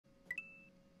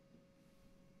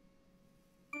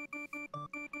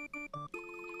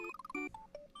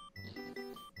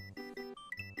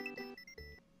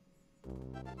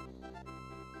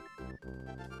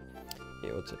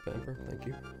What's up, Amber? Thank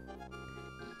you.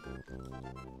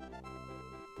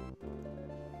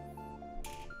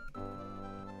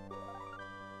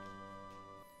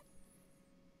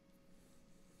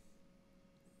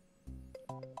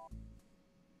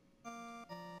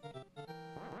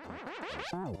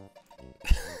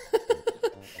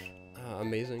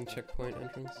 Amazing checkpoint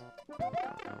entrance.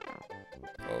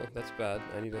 Oh, that's bad.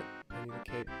 I need a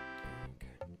cape.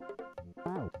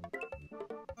 Okay.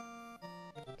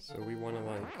 So we want to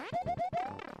like...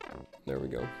 There we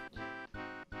go.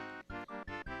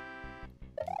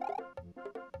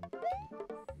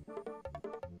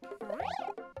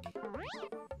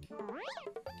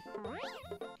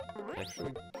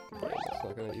 Actually, it's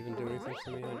not gonna even do anything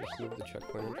for me. I just moved the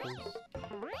checkpoint entrance.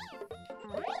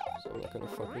 So I'm not gonna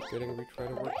fuck with getting retry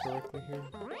to work correctly here.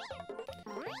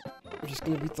 I'm just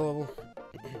gonna beat the level.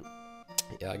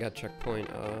 Yeah, I got checkpoint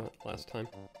last time.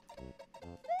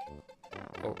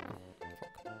 Oh, fuck.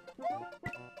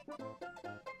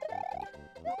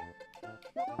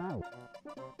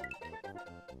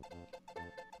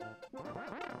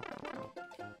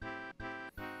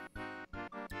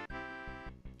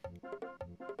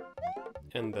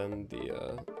 And then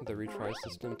the retry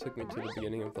system took me to the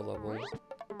beginning of the level,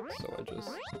 so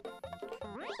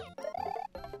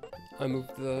I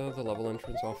moved the level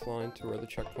entrance offline to where the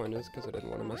checkpoint is because I didn't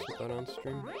want to mess with that on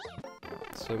stream.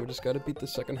 So we just gotta beat the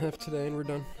second half today and we're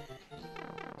done.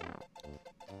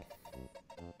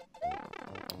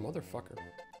 Motherfucker.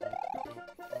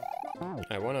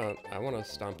 I wanna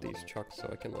stomp these chucks so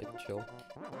I can like chill.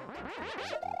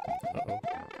 Uh-oh.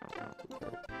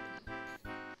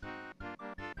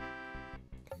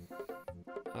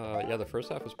 Yeah, the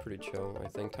first half was pretty chill. I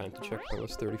think time to checkpoint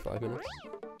was 35 minutes.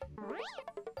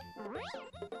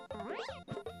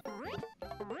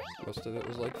 Most of it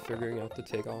was like figuring out the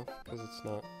takeoff, because it's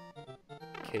not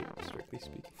cape, strictly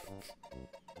speaking.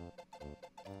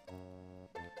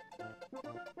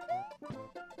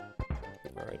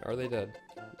 Alright, are they dead?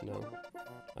 No.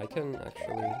 I can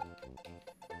actually...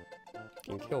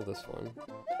 kill this one.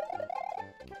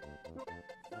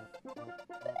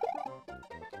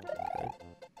 Okay.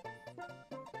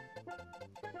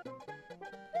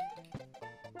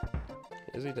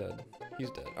 Is he dead? He's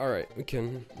dead. Alright, we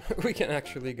can we can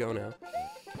actually go now.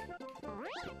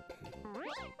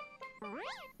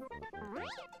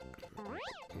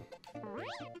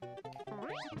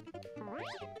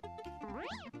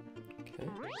 Okay.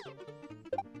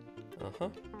 Uh-huh.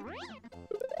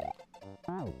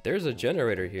 There's a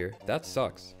generator here. That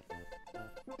sucks.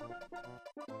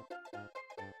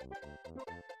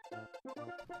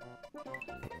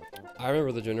 I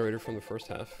remember the generator from the first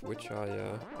half, which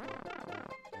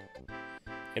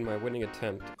in my winning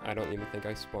attempt, I don't even think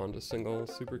I spawned a single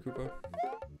Super Koopa.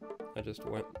 I just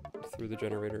went through the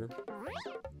generator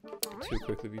too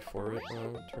quickly before it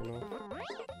turned off.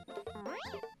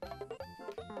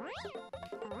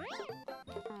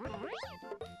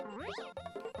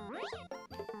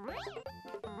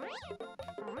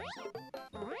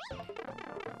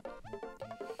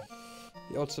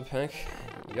 Yo, what's up, Hank?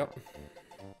 Yup.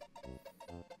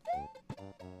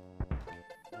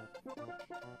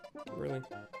 Really?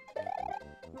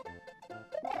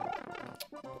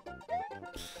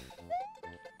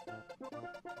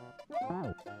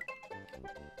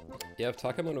 Yeah, if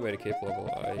Takamona made a cape level,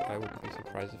 I wouldn't be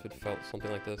surprised if it felt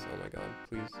something like this. Oh my god,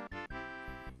 please.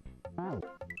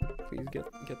 Please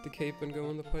get the cape and go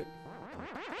in the pipe.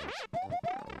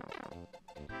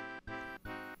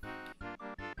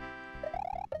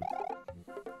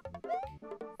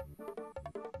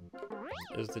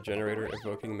 Is the generator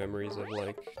evoking memories of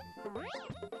like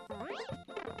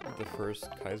the first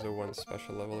Kaizo 1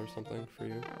 special level or something for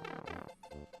you?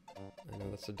 I know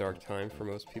that's a dark time for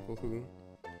most people who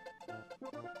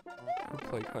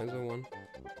play Kaizo 1.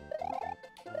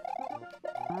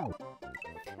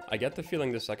 I get the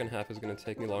feeling the second half is going to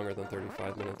take me longer than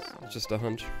 35 minutes. It's just a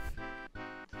hunch.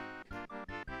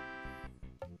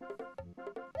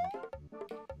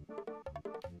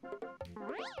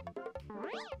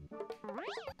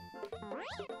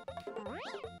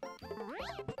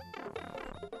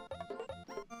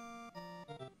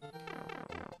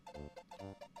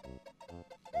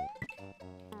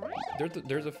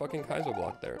 There's a fucking Kaizo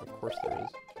block there. Of course there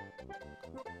is.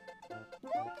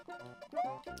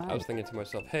 I was thinking to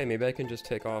myself, hey, maybe I can just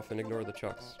take off and ignore the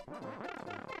chucks.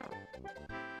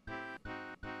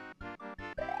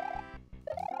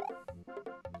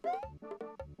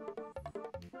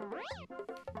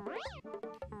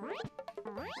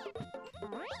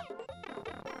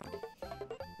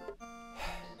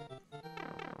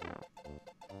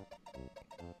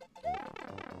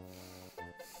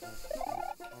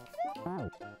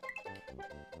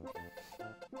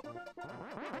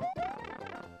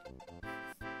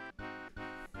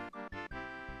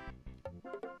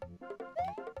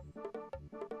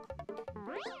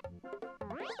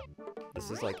 This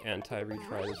is like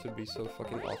anti-retry. This would be so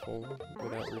fucking awful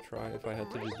without retry if I had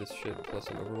to do this shit plus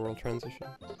an overworld transition.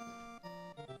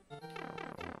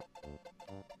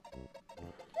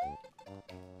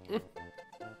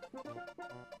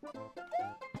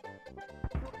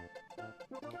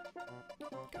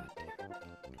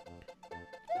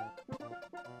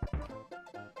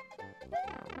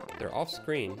 They're off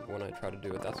screen when I try to do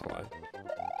it, that's why.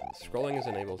 Scrolling is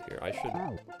enabled here. I should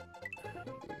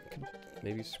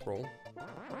maybe scroll.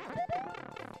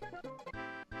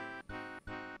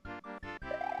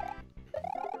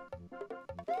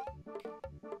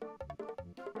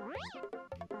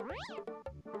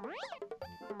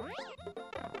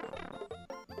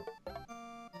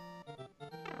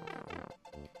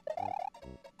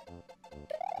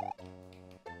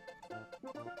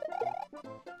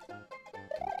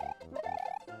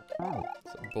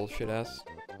 Some bullshit ass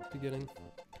beginning.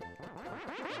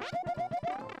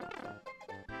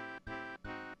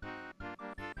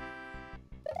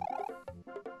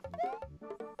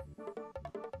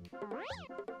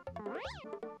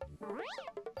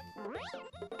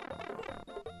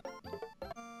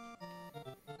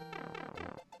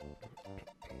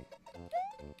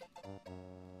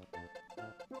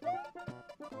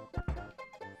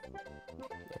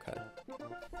 Okay.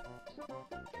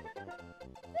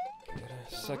 Get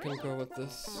a second go with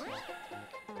this.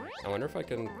 I wonder if I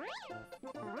can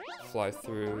fly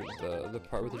through the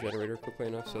part with the generator quickly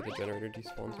enough so the generator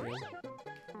despawns again.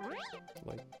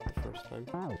 Like the first time.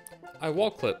 I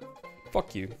wall clip.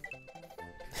 Fuck you.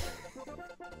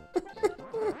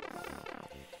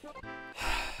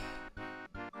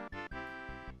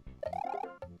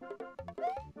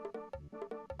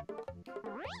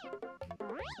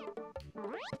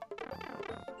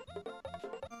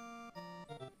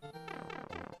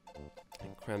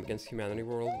 Crime Against Humanity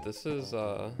World. This is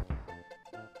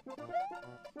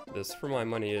this for my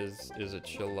money is a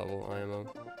chill level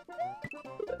IMO.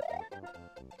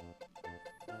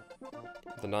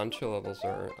 The non-chill levels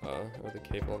are the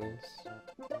cave levels.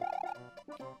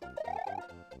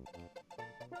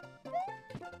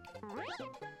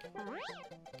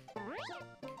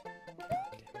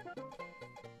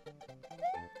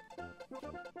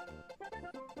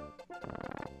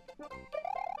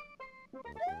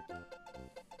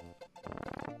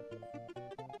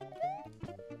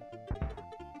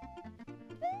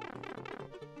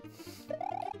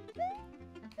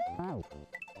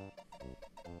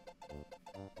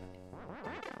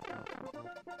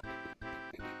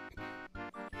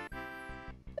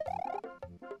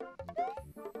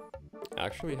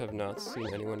 Actually have not seen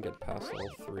anyone get past level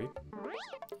 3.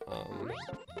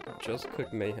 Just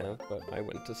Cook may have, but I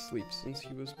went to sleep since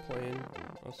he was playing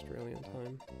Australian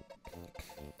time.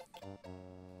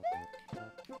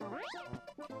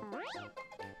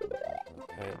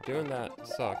 Okay, doing that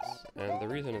sucks, and the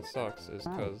reason it sucks is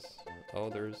because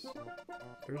there's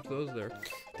those there.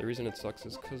 The reason it sucks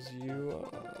is because you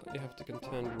have to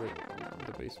contend with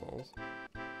the base walls.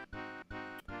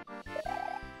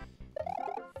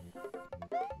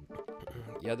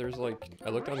 Yeah, there's like, I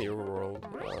looked on the overworld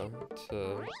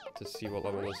to see what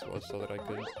level this was so that I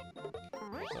could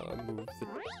move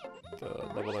the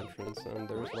level entrance, and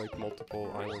there's like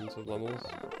multiple islands of levels.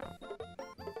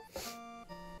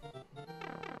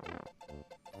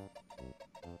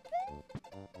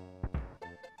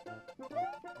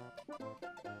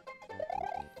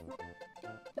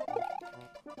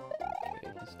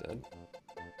 Okay, he's dead.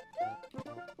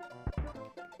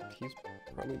 He's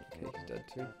probably, okay, he's dead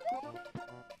too.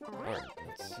 Alright,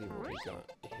 let's see what we got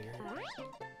here.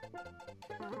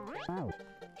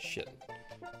 Shit.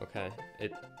 Okay,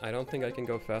 I don't think I can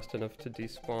go fast enough to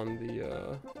despawn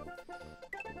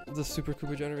the Super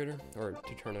Koopa generator, or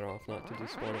to turn it off, not to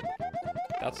despawn it.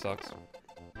 That sucks.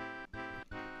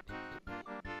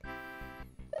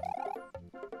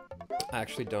 I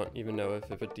actually don't even know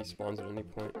if it despawns at any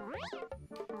point.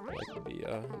 Like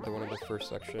the one of the first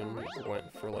section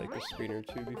went for like a screen or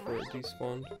two before it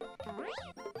despawned.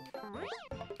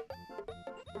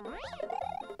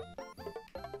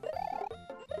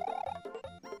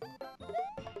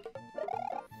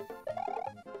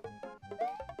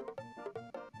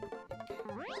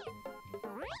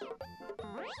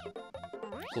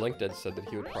 LinkedIn said that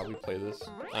he would probably play this.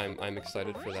 I'm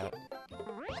excited for that.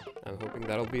 I'm hoping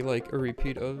that'll be like a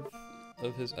repeat of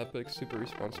his epic Super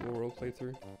Responsible World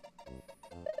playthrough.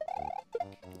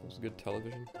 It was good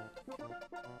television.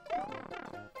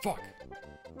 Fuck!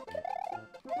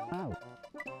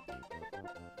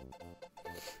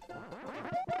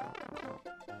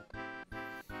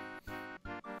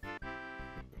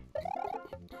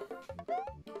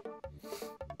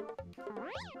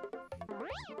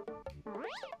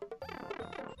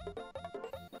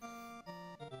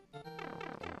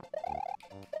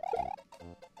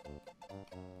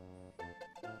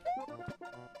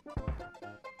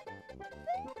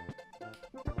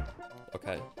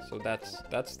 Okay, so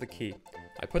that's the key.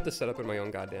 I put the setup in my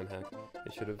own goddamn hack.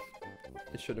 It shouldn't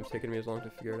have taken me as long to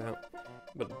figure it out.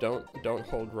 But don't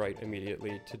hold right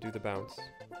immediately to do the bounce.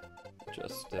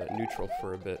 Just neutral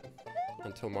for a bit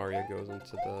until Mario goes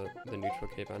into the neutral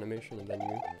cape animation, and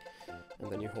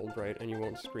then you hold right, and you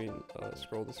won't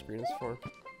scroll the screen as far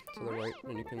to the right,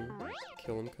 and you can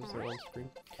kill them because they're on screen.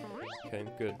 Okay,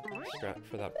 good strat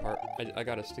for that part. I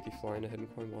got a sticky fly and a hidden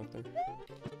coin block there.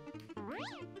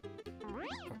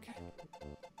 Okay.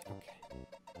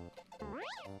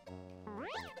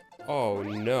 Oh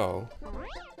no.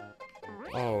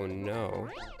 Oh no.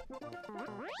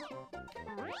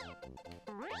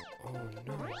 Oh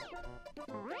no.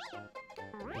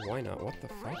 Why not? What the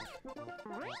fuck?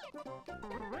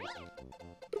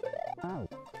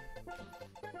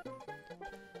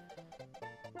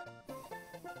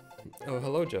 Oh,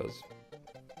 hello, Joes.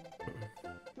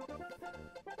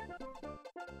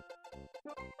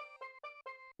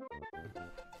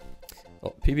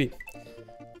 Oh, PB.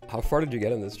 How far did you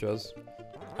get in this, Joes?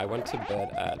 I went to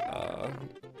bed at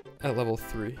level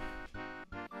 3.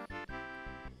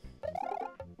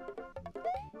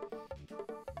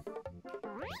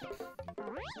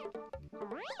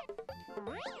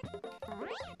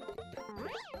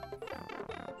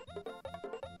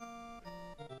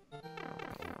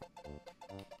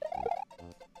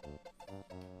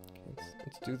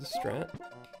 Let's do the strat.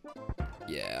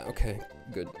 Yeah, okay,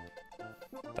 good.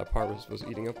 That part was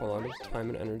eating up a lot of time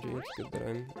and energy. It's good that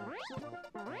I'm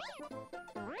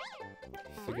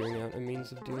figuring out a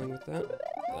means of dealing with that.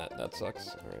 That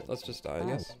sucks. Alright, let's just die, I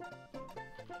guess.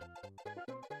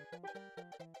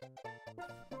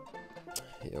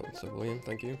 Yo, what's up, William?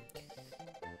 Thank you.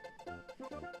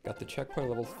 Got the checkpoint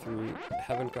level 3.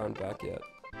 Haven't gone back yet.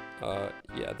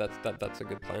 Yeah, that's a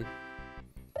good plan.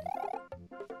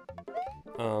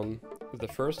 The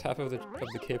first half of the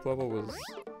cape level was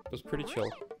pretty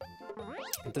chill.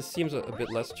 This seems a bit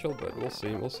less chill, but we'll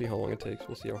see. We'll see how long it takes.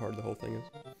 We'll see how hard the whole thing is.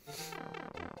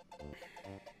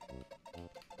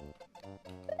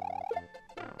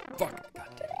 Fuck! God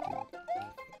damn it, dude.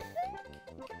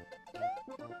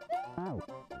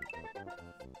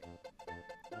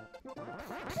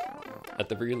 At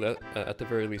the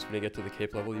very least, when you get to the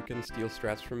cape level, you can steal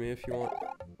strats from me if you want.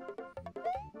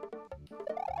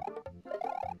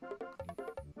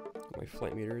 My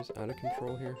flight meter is out of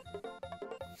control here.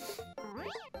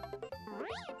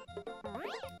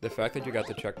 The fact that you got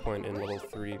the checkpoint in level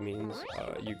 3 means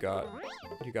you got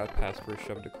past first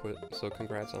shove to quit, so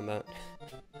congrats on that.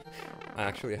 I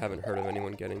actually haven't heard of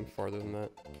anyone getting farther than that,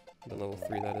 than level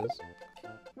 3 that is.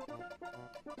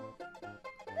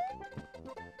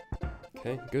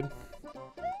 Okay, good.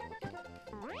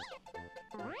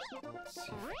 Let's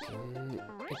see if we can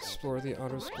explore the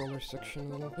auto-scroller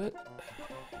section a little bit.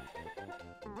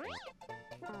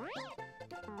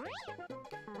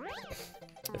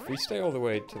 If we stay all the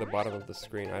way to the bottom of the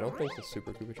screen, I don't think the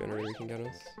Super Koopa generator can get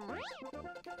us.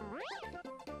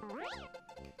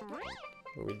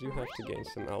 But we do have to gain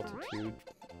some altitude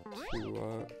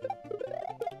to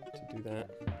do that.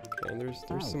 Okay, and there's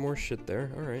some more shit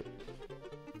there. All right.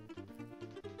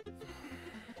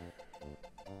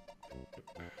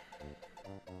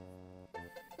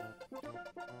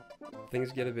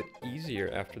 Things get a bit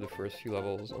easier after the first few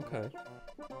levels. Okay.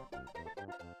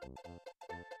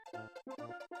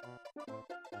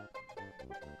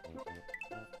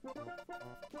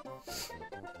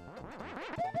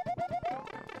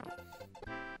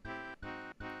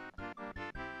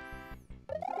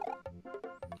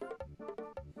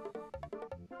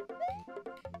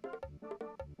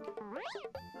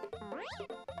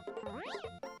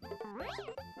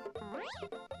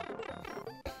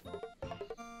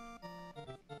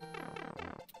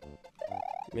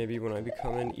 Maybe when I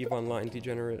become an EVE Online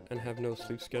degenerate and have no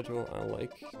sleep schedule,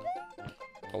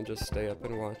 I'll just stay up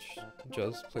and watch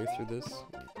Juz play through this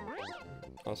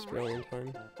Australian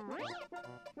time.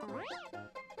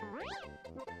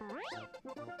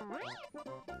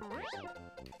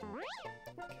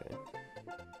 Okay.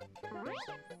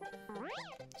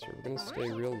 So we're gonna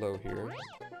stay real low here,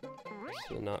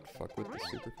 so not fuck with the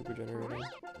Super Koopa generator.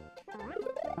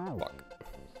 Fuck.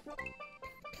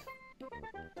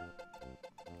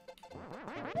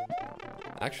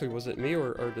 Actually, was it me,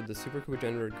 or did the Super Koopa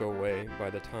generator go away by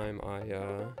the time I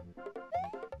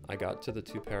got to the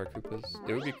 2 Paracoopas?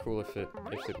 It would be cool if it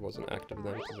wasn't active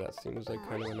then, because that seems like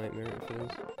kind of a nightmare if it is.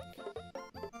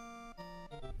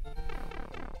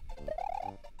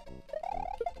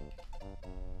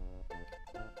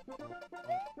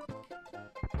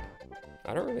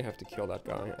 I don't really have to kill that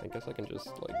guy. I guess I can just,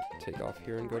 like, take off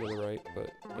here and go to the right, but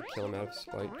I kill him out of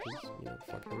spite, because, you know,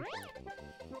 fuck him.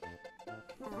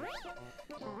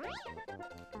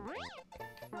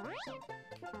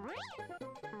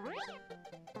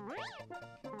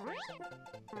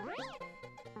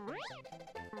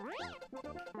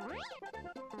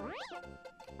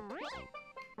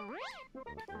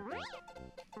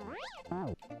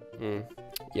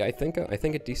 Yeah, I think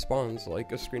it despawns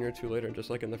like a screen or two later, just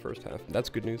like in the first half. That's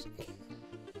good news.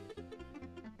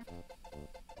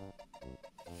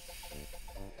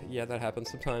 Yeah, that happens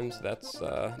sometimes. That's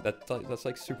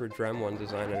like super Drem 1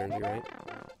 design energy, right?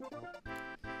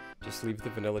 Just leave the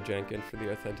vanilla jank in for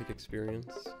the authentic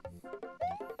experience.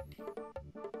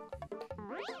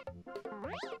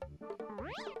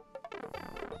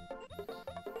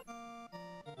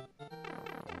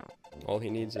 All he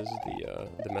needs is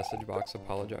the message box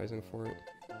apologizing for it.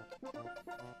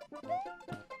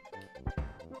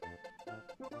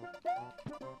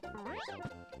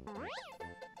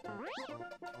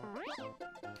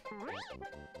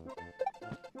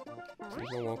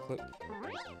 There's no wall clip.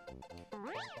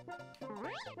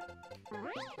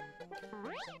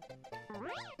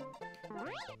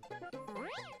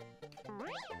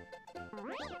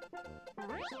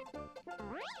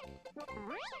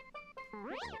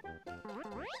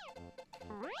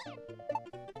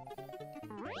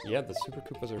 Yeah, the Super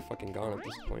Koopas are fucking gone at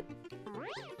this point.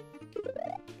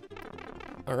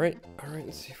 Alright,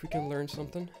 let's see if we can learn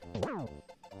something.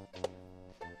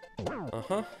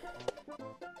 Uh-huh.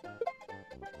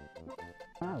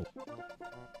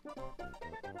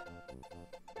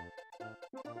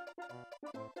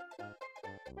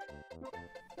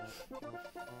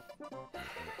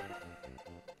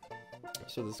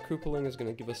 So this Koopaling is going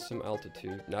to give us some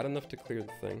altitude, not enough to clear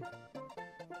the thing.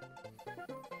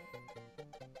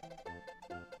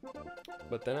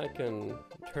 But then I can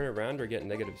turn around or get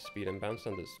negative speed and bounce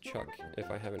on this Chuck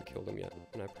if I haven't killed him yet,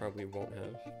 and I probably won't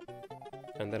have.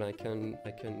 And then I can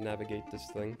navigate this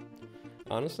thing.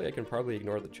 Honestly, I can probably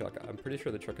ignore the Chuck. I'm pretty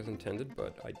sure the Chuck is intended,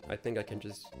 but I think I can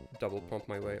just double pump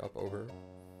my way up over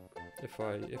if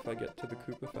I get to the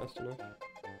Koopa fast enough.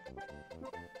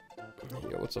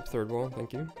 Yo, what's up, third wall?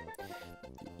 Thank you.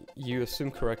 You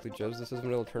assume correctly, Jez. This is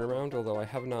vanilla turnaround, although I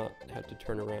have not had to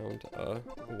turn around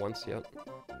once yet.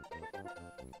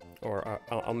 Or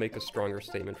I'll make a stronger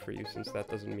statement for you, since that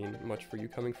doesn't mean much for you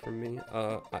coming from me.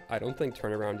 I don't think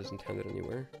turnaround is intended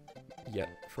anywhere yet,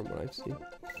 from what I've seen.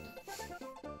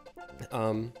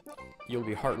 You'll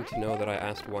be heartened to know that I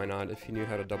asked why not if he knew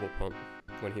how to double pump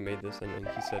when he made this, and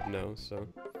he said no, so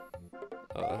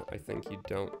I think you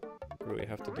don't really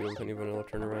have to deal with any vanilla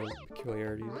turnaround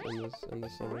peculiarities in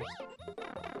this level.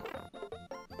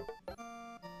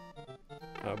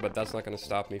 But that's not going to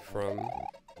stop me from,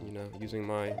 you know, using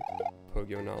my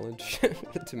Pogo knowledge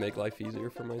to make life easier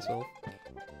for myself.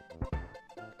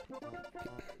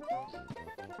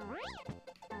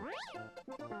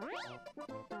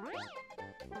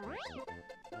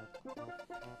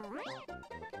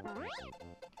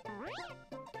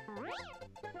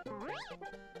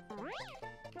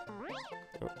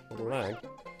 Oh, a little lag.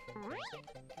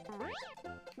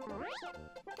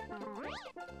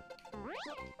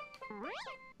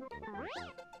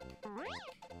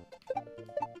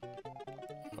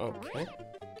 Okay.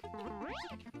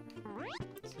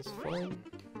 This is fine.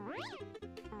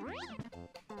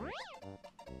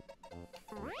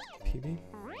 PB.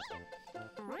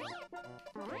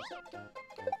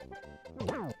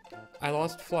 I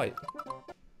lost flight.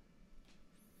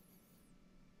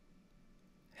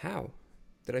 How?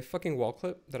 Did I fucking wall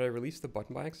clip? Did I release the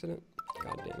button by accident?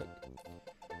 God damn it.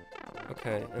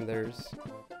 Okay, and there's...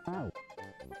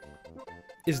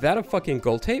 Is that a fucking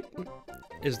gold tape?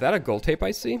 Is that a gold tape I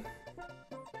see?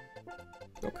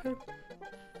 Okay.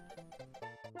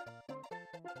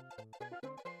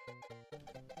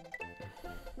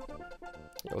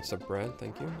 Yo, what's up, Brad?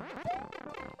 Thank you.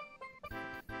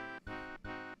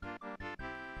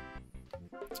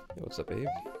 Yo, what's up, Abe?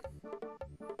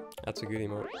 That's a good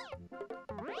emote.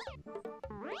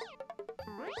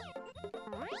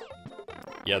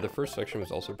 Yeah, the first section was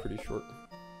also pretty short.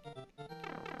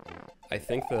 I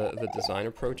think the design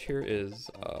approach here is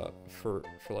for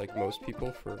like most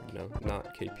people, for, you know,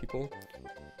 not K people,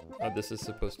 this is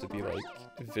supposed to be like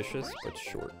vicious but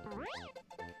short.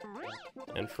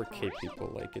 And for K people,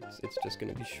 like it's just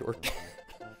gonna be short.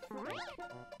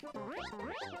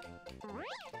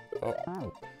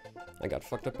 Oh, I got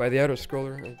fucked up by the auto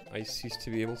scroller. I ceased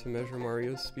to be able to measure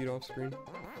Mario's speed off screen.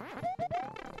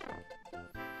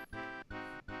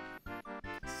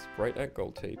 Sprite at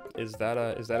gold tape. Is that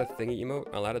a thingy emote?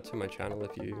 I'll add it to my channel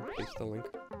if you paste the link.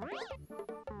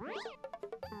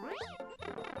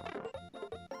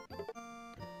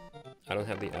 I don't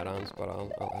have the add-ons, but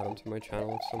I'll add them to my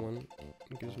channel if someone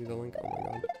gives me the link. Oh my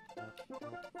god.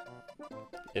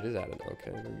 It is added.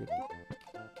 Okay, very good.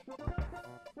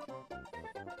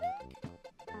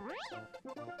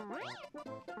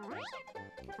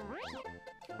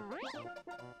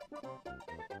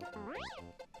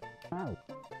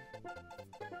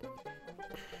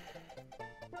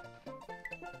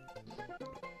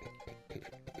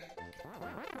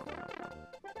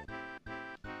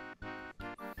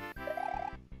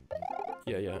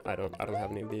 Yeah, I don't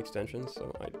have any of the extensions,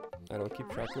 so I don't keep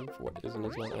track of what is and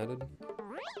is not added.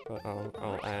 But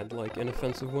I'll add like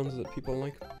inoffensive ones that people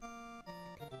like.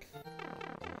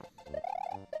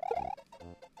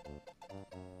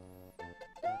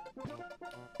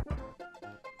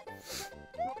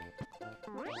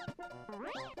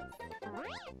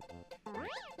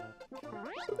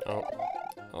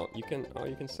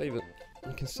 You can save it.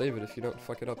 You can save it if you don't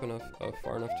fuck it up enough,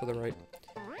 far enough to the right.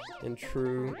 In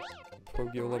true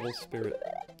Pogio level spirit.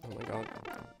 Oh my god.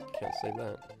 Can't save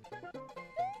that.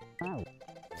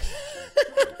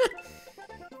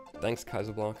 Thanks,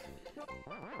 Kaiserblock.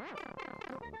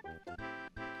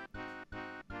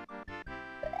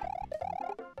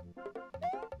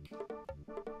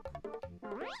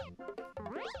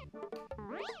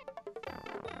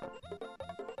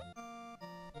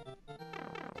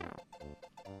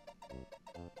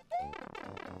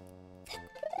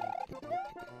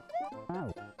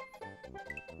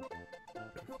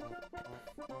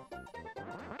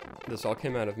 This all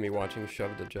came out of me watching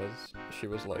Shove to Jez. She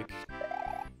was like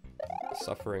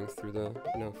suffering through the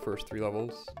first 3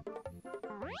 levels,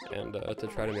 and to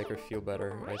try to make her feel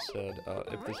better, I said,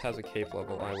 if this has a cape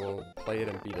level, I will play it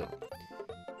and beat it,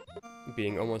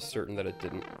 being almost certain that it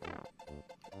didn't.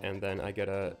 And then I get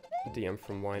a DM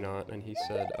from Why Not, and he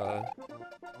said,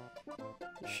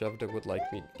 Shovda would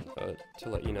like me to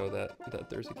let you know that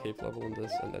there's a cape level in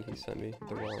this, and then he sent me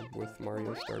the ROM with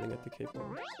Mario starting at the cape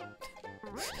level.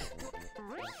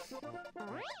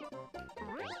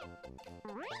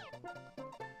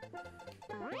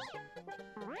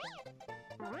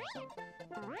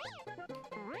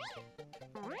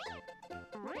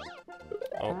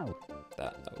 Oh,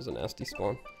 that was a nasty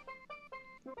spawn.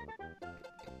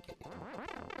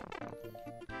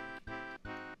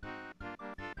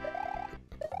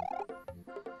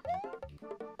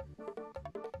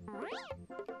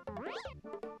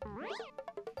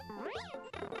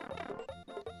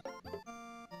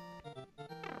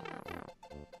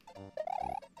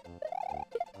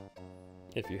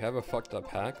 If you have a fucked up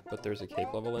hack, but there's a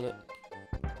cape level in it,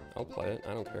 I'll play it,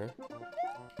 I don't care.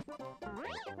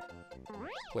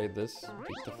 Played this,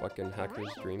 beat the fucking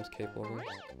Hacker's Dreams cape level.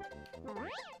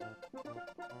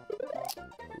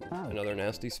 Another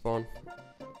nasty spawn.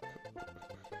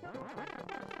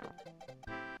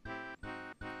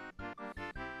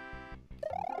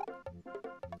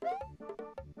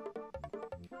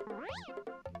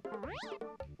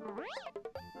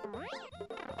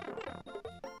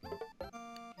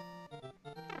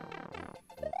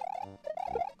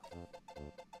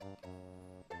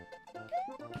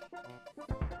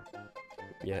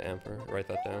 Yeah, Emperor. Write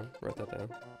that down. Write that down.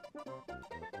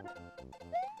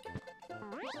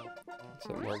 What's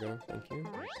up, Margot? Thank you.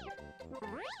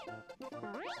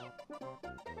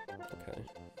 Okay.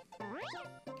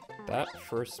 That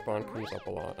first spawn comes up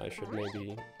a lot. I should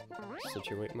maybe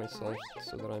situate myself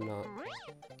so that I'm not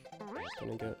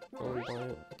gonna get owned by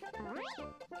it.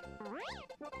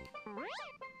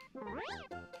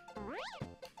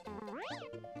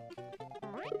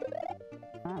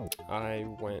 I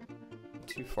went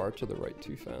too far to the right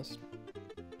too fast.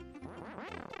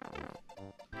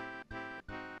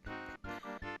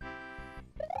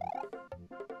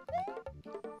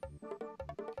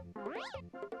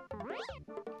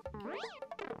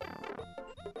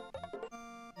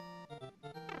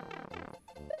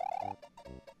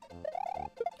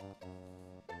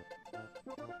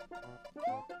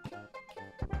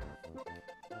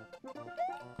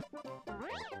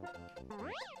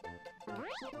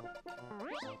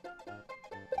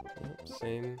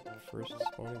 Same first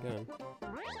spawn again.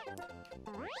 Alright,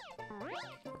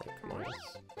 come on,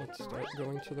 let's start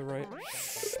going to the right.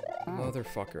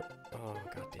 Motherfucker. Oh,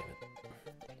 god damn it.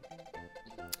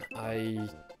 I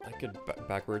could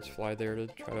backwards fly there to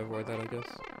try to avoid that, I guess.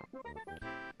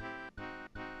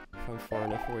 If I'm far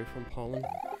enough away from pollen.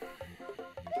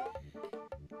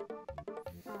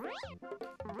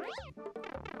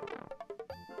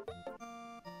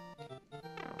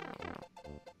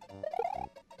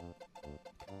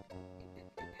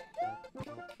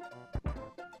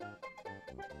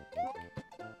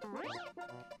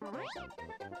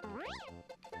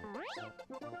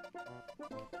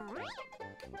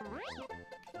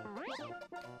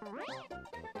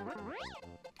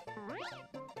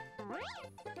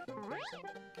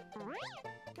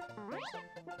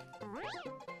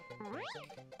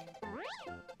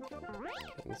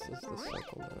 Okay, this is the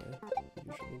cycle that I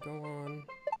usually go on.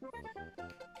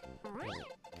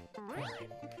 Alright.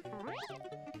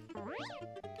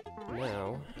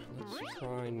 Now, let's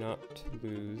try not to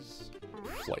lose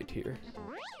flight here.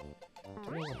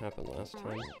 Don't know what happened last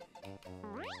time.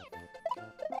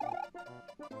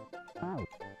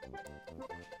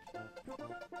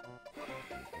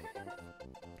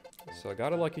 So I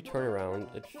got a lucky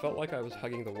turnaround. It felt like I was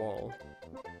hugging the wall,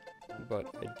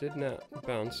 but I did not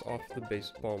bounce off the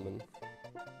baseballman.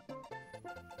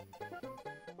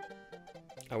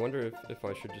 I wonder if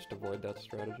I should just avoid that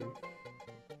strategy.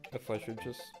 If I should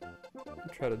just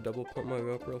try to double pump my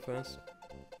way up real fast.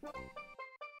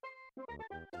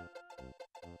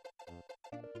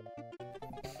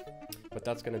 But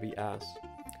that's gonna be ass.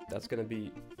 That's gonna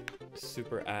be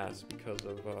super ass because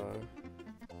of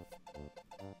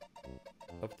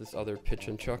this other pitch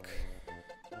and chuck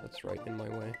that's right in my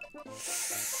way.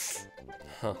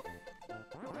 Huh.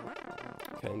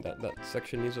 Okay, and that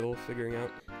section needs a little figuring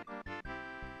out.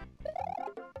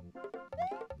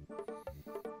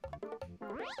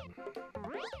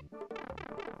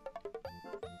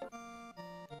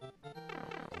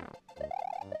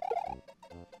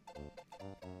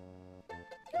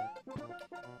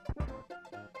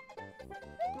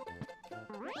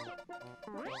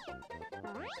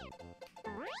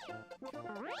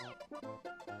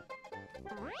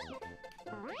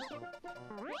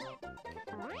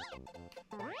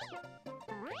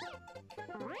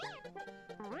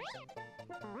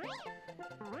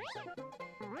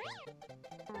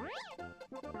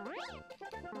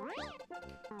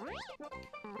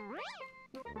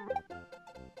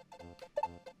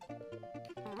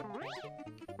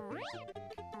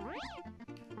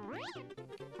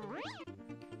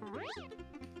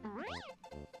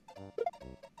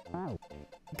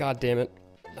 God damn it.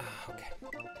 Okay.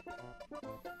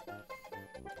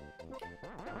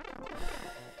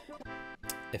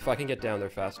 If I can get down there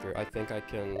faster, I think I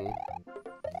can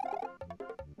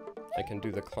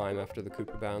do the climb after the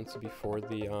Koopa bounce before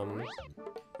the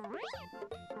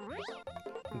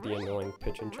annoying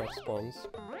pitch and chuck spawns.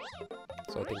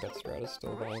 So I think that strat is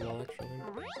still viable, actually.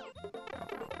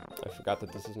 I forgot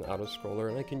that this is an auto-scroller,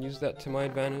 and I can use that to my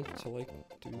advantage to, like,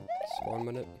 do spawn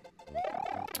minute.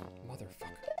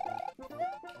 Motherfucker.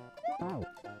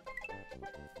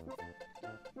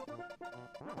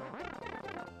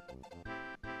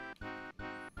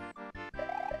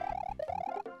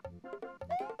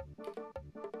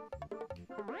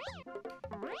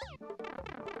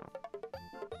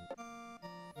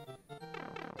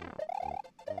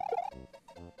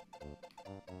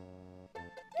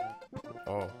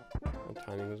 Oh, my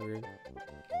timing was weird.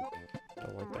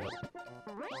 Don't like that.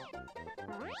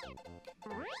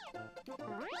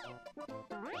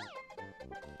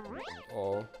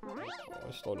 Oh,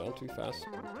 I slowed down too fast.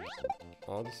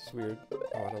 Oh, this is weird.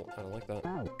 Oh, I don't like that.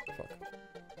 Fuck.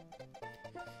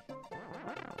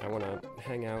 I wanna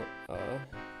hang out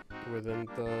within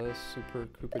the Super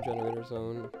Koopa generator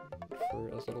zone for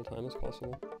as little time as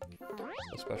possible.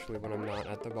 Especially when I'm not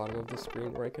at the bottom of the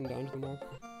screen where I can dodge them all.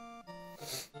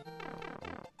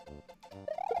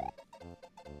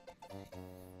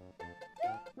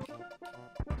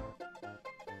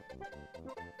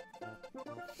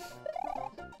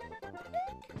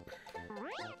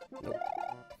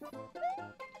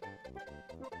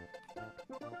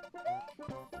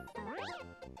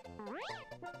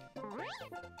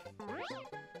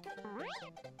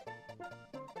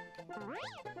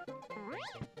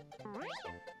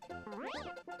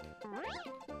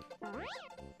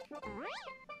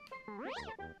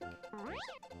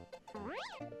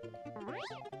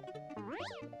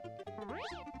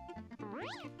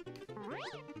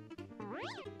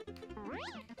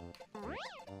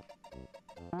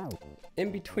 Nope.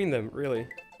 In between them, really.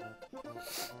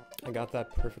 I got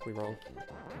that perfectly wrong.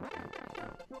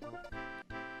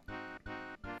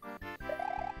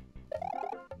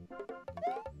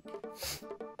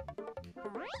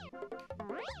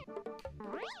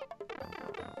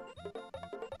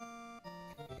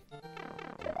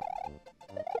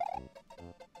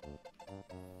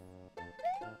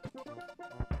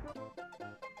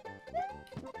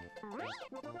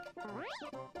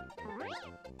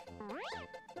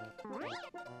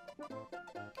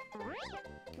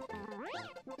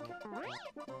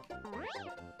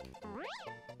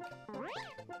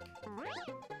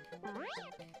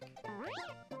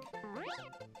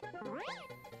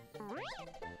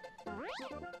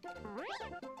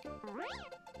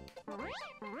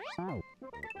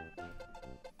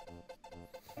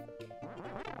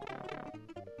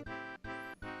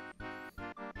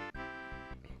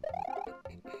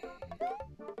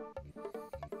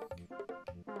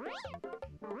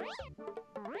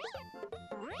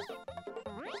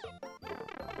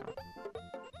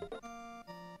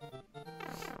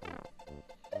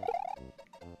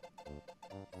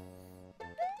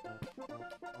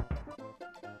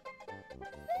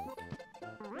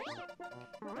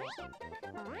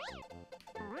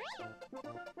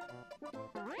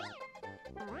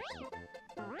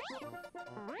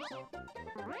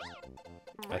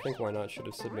 I think why not should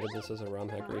have submitted this as a ROM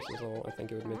hack races level. I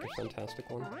think it would make a fantastic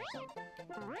one. Okay.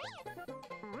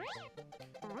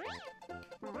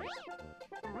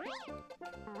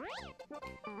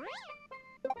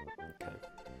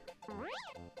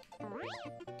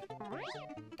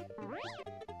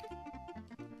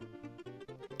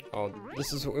 Oh,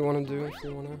 this is what we want to do if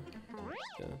we want to,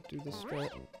 yeah, do this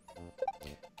strat.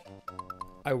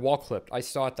 I wall clipped. I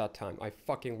saw it that time. I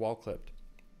fucking wall clipped.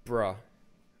 Bruh.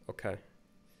 Okay.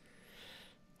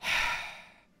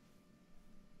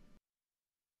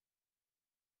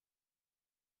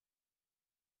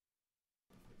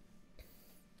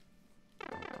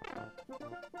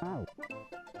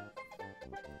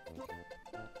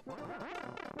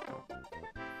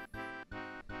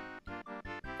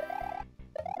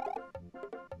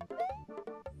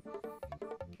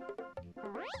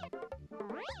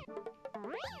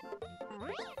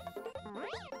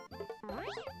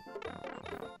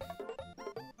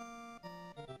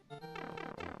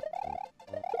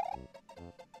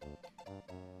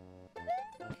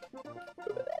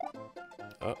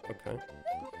 Oh, okay.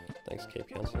 Thanks, Cape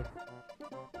Council.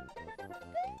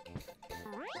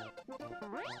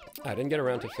 I didn't get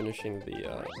around to finishing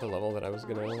the level that I was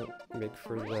gonna make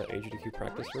for the AGDQ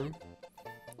practice room.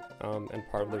 And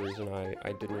part of the reason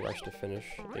I didn't rush to finish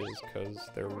is because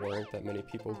there weren't that many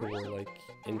people who were, like,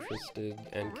 interested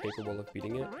and capable of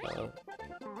beating it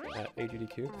at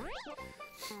AGDQ.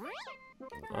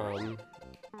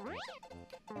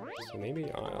 So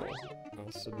maybe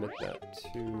I'll submit that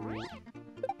to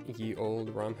Ye Old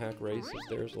ROM hack race if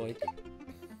there's, like,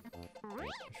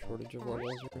 a shortage of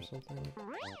levels or something.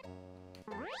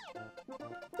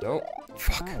 Nope.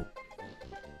 Fuck!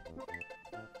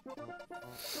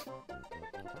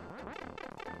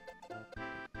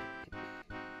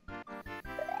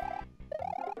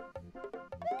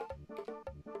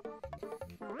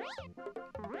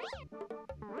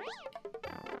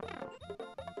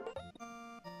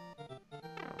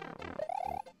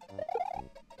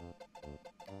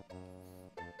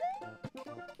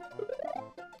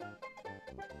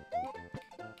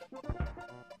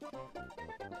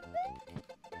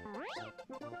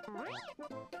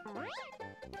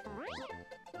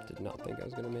 Did not think I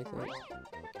was gonna make that.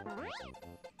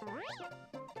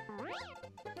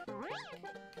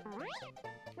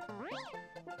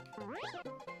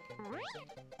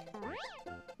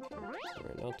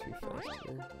 Alright, not too fast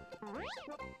here.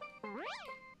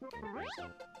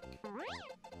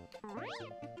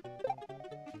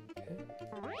 Okay.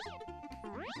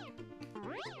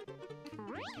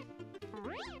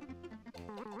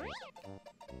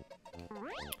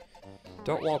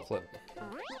 Don't wall clip.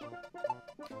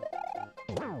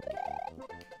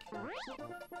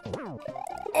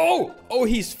 Oh! Oh,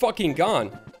 he's fucking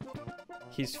gone.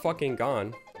 He's fucking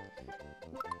gone.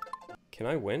 Can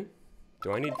I win?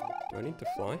 Do I need to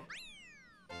fly?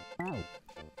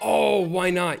 Oh,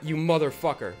 why not, you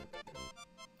motherfucker?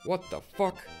 What the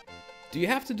fuck? Do you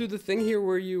have to do the thing here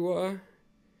where you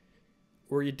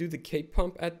do the cape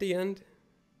pump at the end?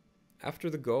 After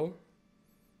the goal?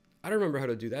 I don't remember how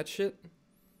to do that shit.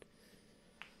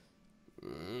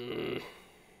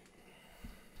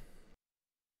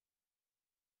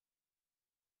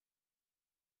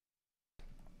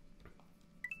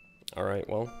 Alright,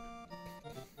 well.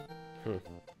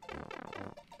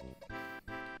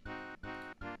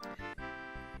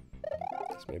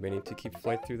 Guess maybe I need to keep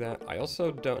flight through that. I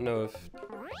also don't know if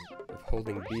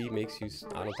holding B makes you...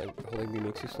 I don't think holding B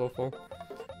makes you slow fall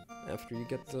after you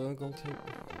get the gold tape.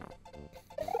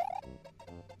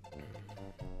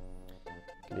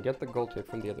 Can you get the gold tape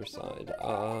from the other side?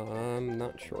 I'm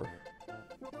not sure.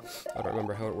 I don't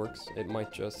remember how it works. It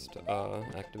might just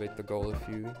activate the goal if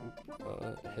you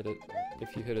hit it.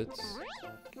 If you hit its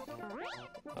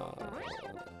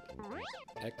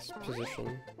X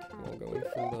position while going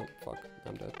from the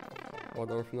I'm dead. While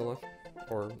going from the left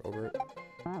or over it.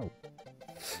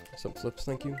 Some flips,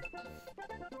 thank you.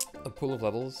 A pool of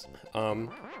levels.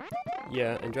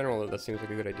 Yeah, in general that seems like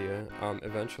a good idea.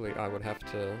 Eventually I would have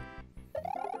to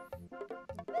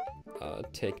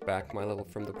take back my level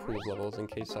from the pool of levels in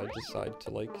case I decide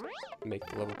to, like, make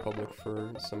the level public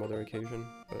for some other occasion,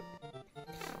 but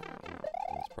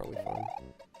it's probably fine.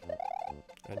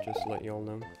 I'd just let y'all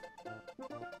know.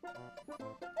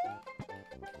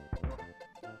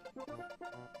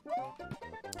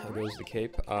 How goes the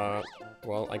cape?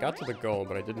 Well, I got to the goal,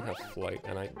 but I didn't have flight,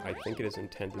 and I think it is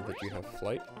intended that you have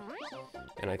flight.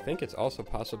 And I think it's also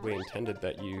possibly intended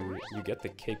that you get the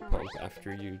cake pump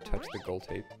after you touch the gold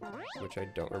tape, which I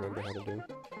don't remember how to do.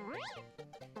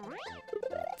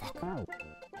 Fuck.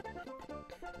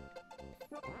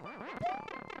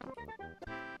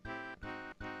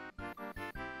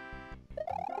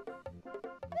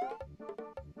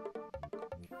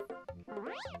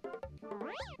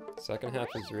 Second half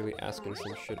is really asking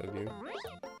some shit of you.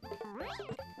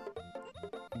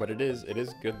 But it is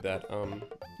good that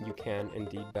you can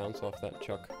indeed bounce off that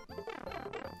chuck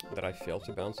that I failed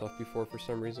to bounce off before for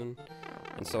some reason.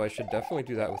 And so I should definitely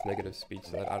do that with negative speed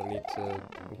so that I don't need to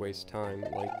waste time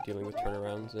like dealing with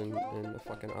turnarounds in a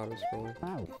fucking auto scroller.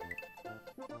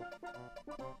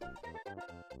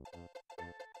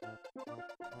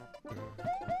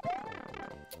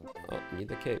 Oh, need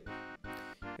the cape.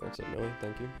 Hey, what's up, Millie?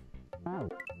 Thank you.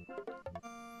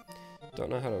 Don't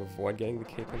know how to avoid getting the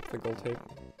cape into the gold tape.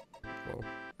 Well,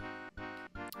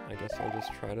 I guess I'll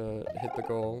just try to hit the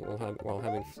goal while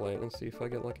having flight and see if I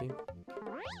get lucky.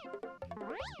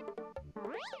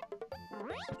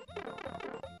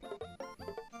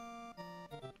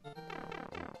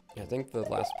 I think the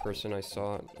last person I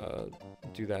saw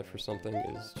do that for something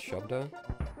is Shabda.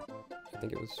 I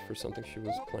think it was for something she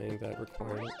was playing that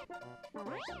required it.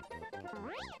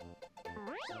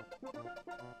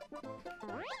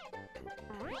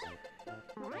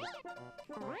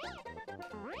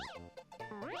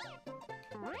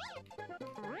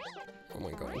 Oh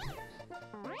my god.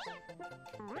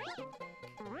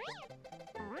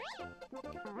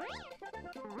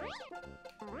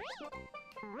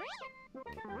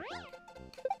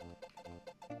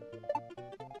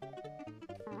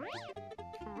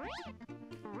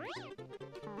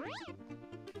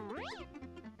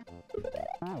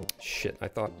 Shit, I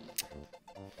thought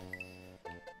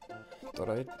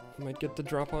I might get the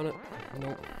drop on it.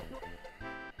 Nope.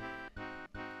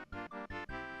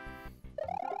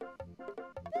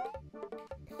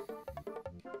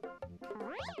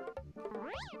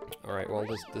 Alright, well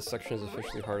this section is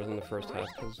officially harder than the first half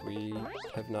because we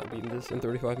have not beaten this in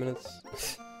 35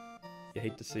 minutes. You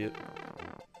hate to see it.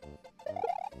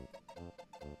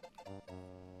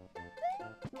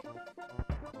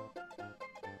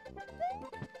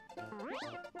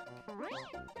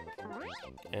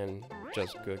 And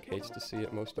just Gook hates to see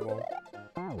it most of all.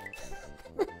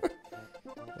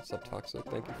 What's up, Toxic?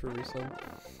 Thank you for resub.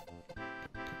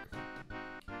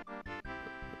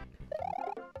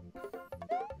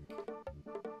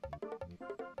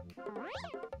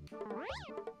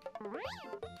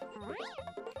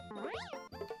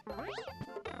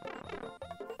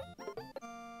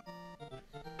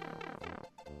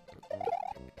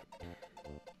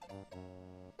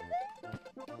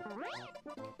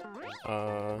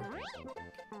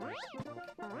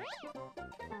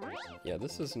 Yeah,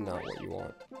 this is not what you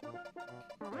want.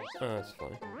 It's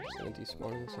fine. I'm just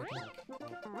gonna despawn in a second.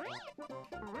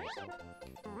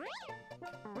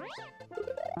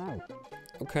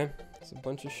 Okay, it's a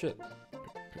bunch of shit.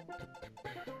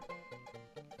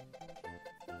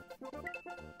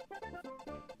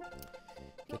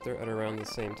 Get there at around the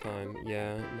same time.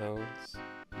 Yeah, no, it's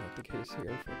not the case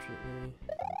here, unfortunately.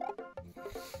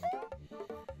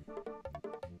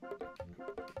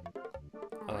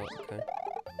 Okay.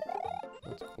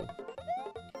 That's cool.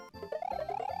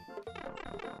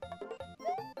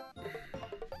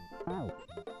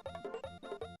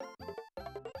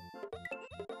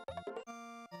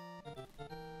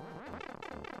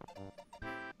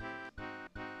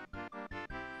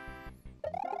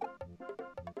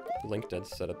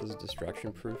 LinkDead's setup is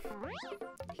distraction proof.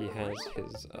 He has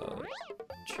his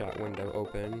chat window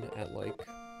open at like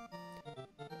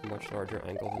a much larger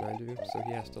angle than I do, so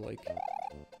he has to like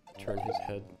turn his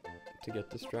head to get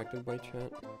distracted by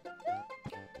chat.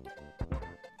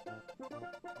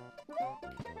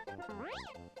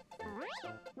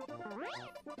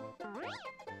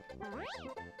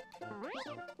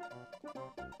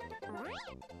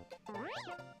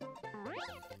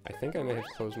 I think I may have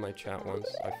closed my chat once.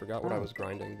 I forgot what I was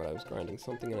grinding, but I was grinding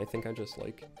something, and I think I just,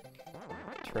 like,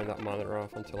 turned that monitor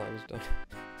off until I was done.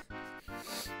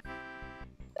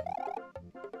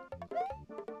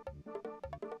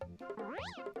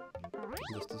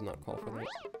 This does not call for that.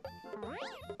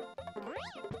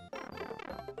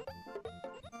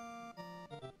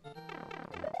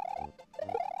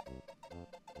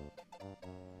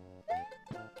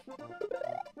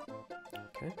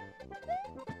 Okay.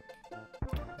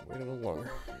 Wait a little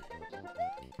longer.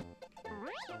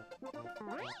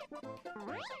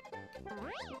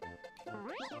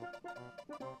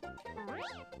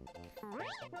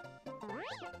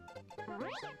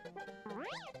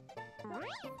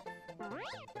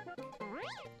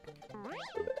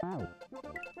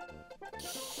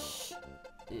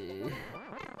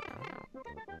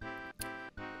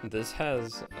 This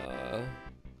has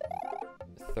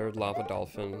third lava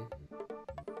dolphin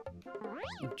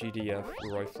GDF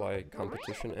Royfly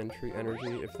competition entry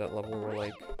energy if that level were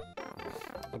like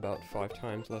about 5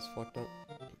 times less fucked up.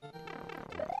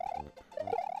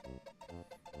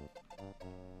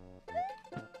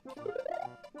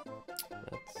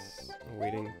 That's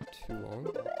waiting too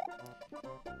long.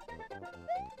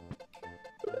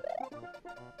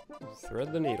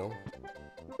 Thread the needle.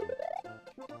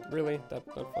 Really? That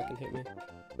fucking hit me?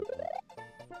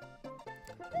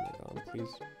 Oh my god, please.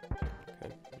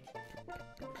 Okay.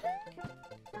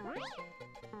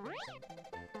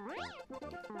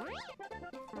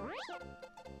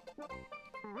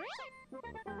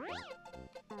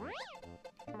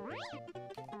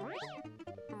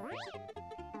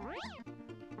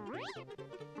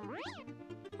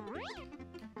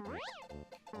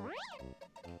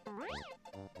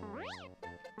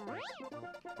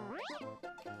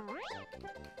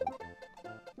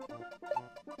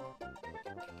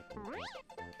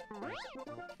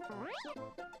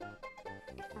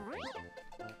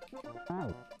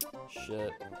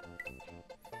 Shit.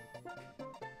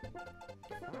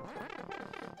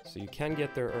 So you can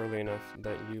get there early enough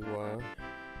that you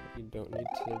don't need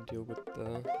to deal with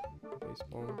the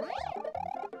baseball.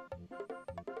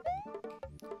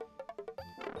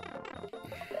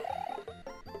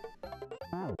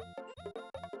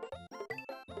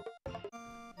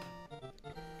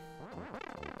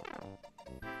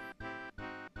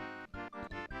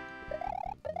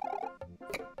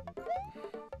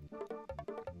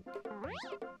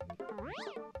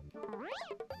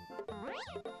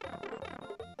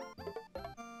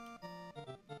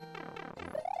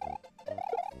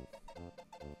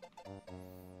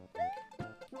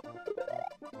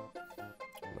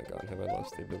 Have I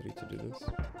lost the ability to do this?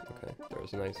 Okay, there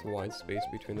was a nice wide space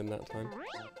between them that time.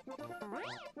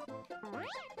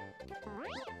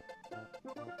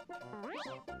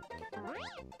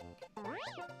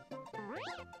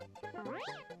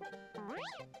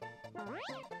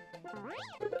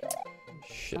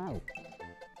 Shit.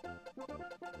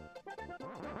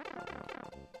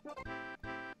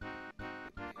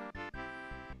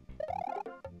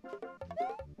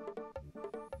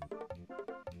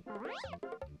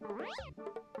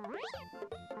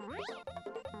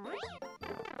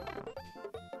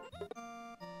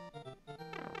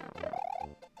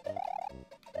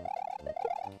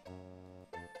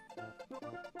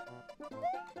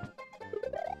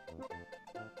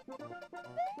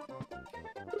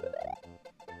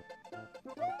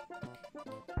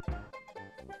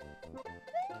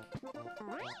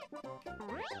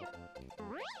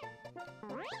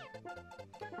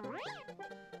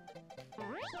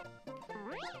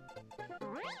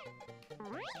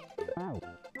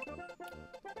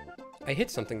 I hit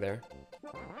something there.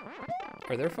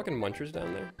 Are there fucking munchers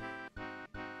down there?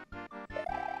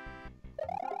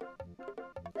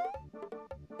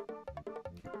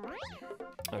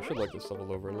 I should like this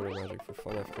level over in Lunar Magic for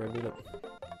fun after I beat it.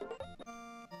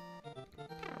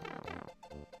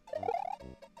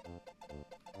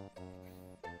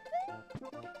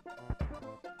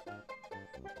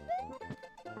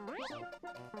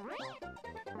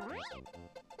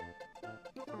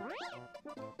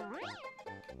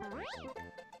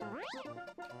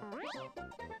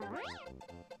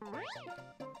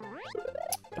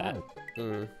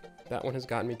 That one has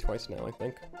gotten me twice now, I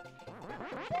think.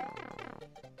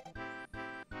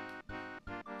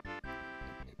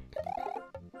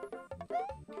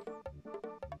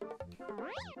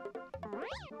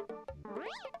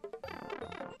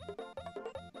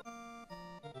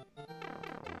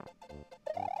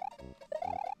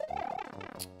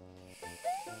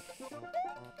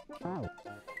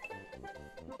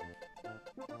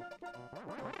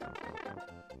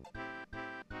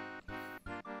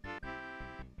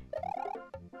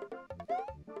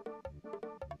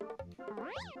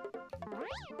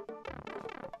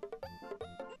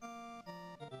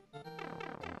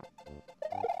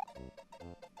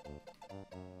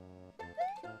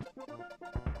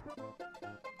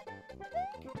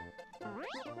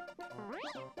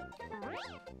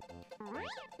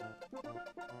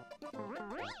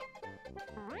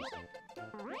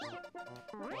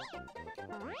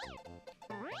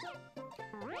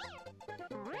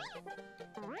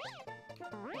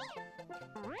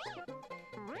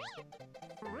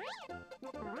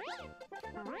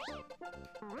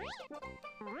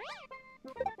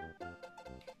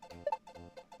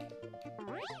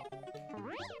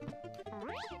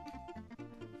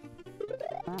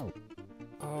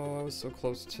 I was so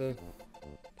close to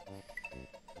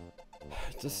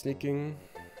sneaking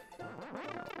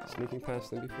past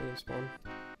them before they spawn.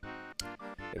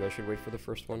 Maybe I should wait for the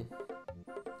first one.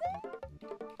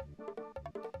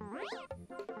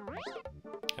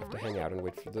 I have to hang out and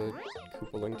wait for the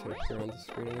Koopaling to appear on the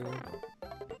screen anyway.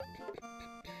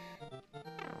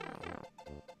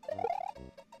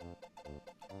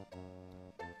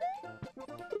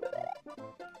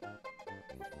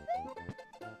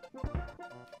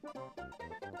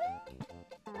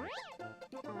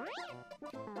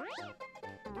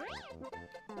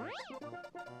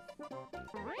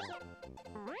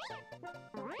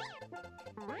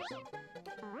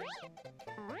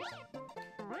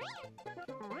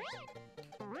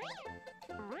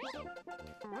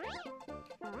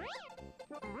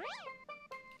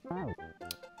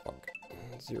 Fuck.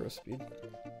 0 speed.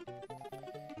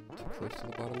 Too close to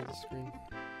the bottom of the screen.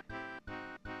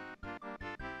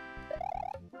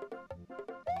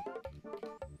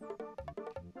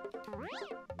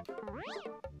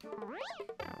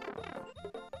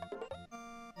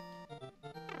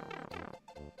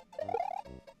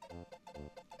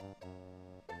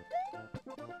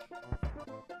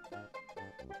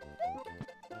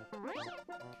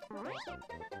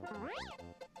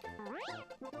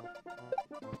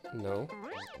 No,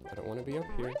 I don't want to be up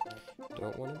here.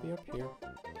 Don't want to be up here.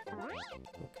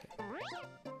 Okay.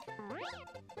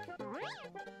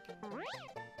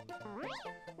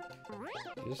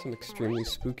 These are some extremely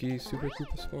spooky Super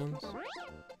Koopa spawns.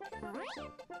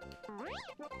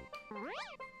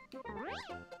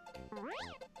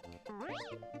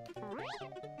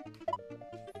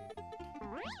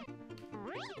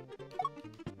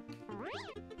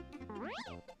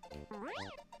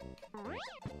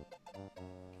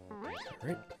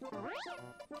 Right.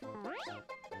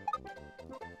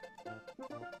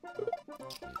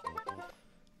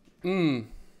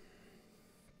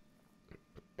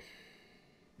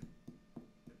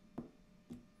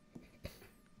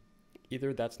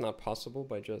 Either that's not possible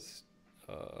by just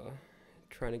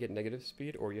trying to get negative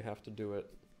speed, or you have to do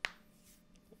it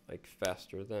like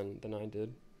faster than I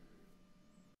did.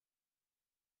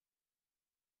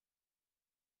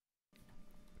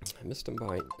 I missed him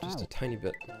by just a tiny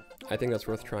bit. I think that's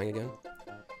worth trying again.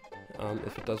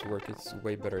 If it does work, it's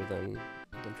way better than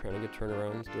trying to get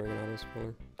turnarounds during an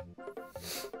auto-scroller.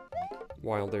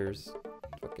 While there's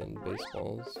fucking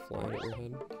baseballs flying at your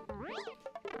head.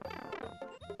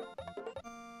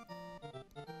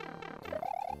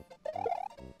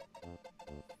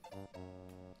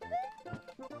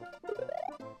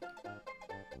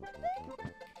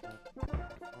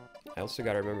 I also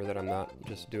gotta remember that I'm not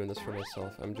just doing this for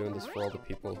myself, I'm doing this for all the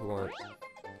people who aren't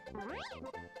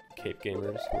Cape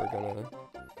gamers who are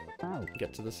gonna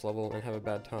get to this level and have a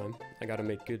bad time. I gotta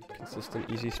make good, consistent,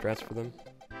 easy strats for them.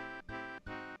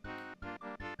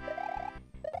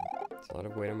 It's a lot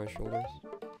of weight on my shoulders.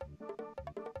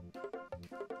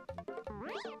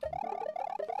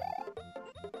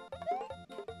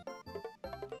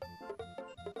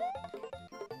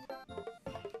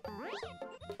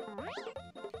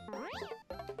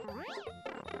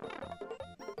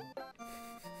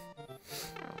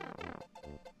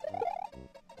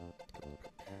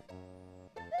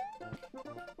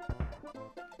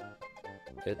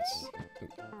 It's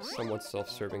somewhat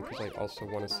self-serving because I also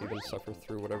want to see them suffer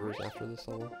through whatever is after this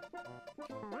level.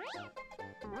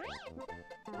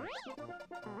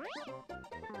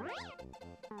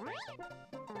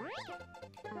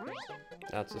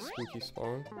 That's a spooky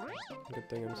spawn. Good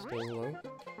thing I'm staying low.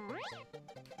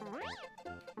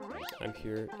 I'm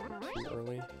here too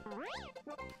early.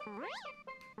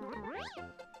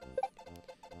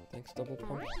 Thanks, double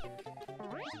pump.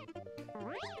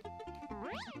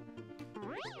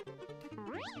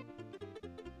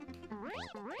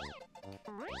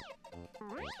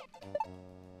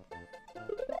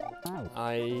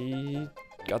 I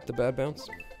got the bad bounce.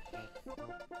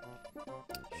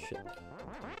 Shit.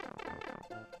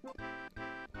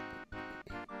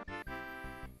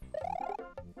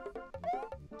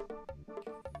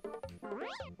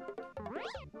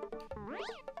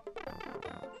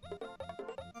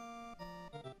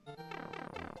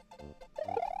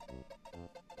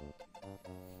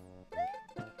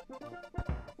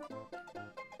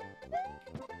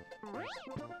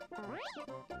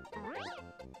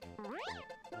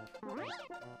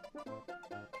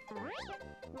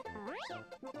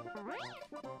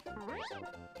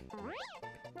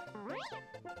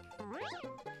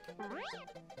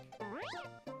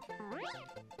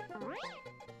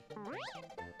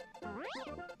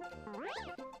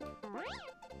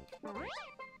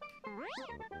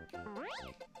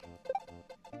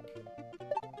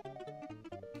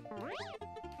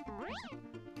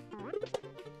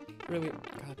 Really?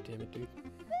 God damn it, dude.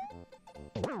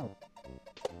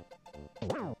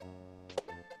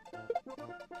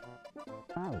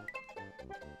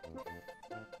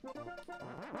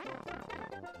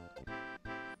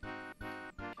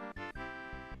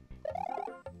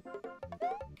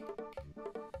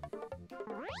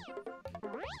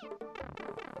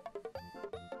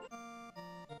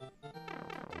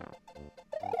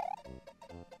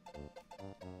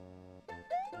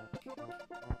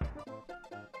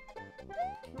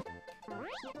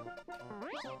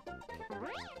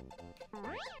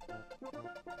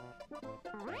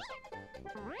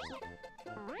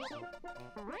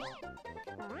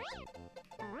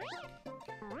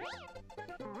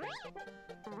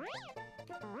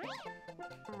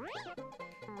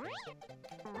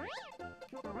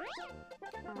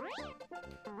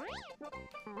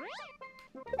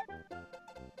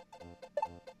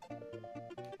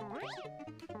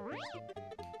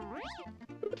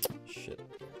 Shit.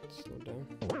 Slow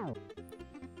down.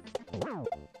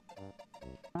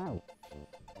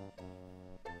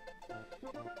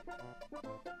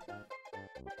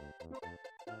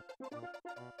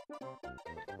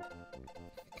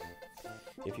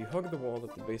 If you hug the wall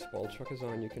that the baseball chuck is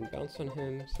on, you can bounce on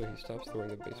him so he stops throwing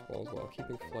the baseballs while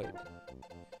keeping flight.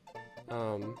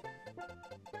 Are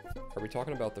we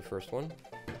talking about the first one?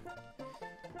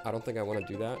 I don't think I want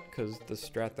to do that, because the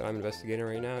strat that I'm investigating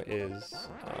right now is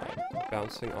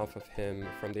bouncing off of him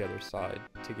from the other side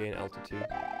to gain altitude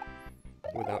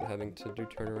without having to do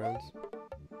turnarounds.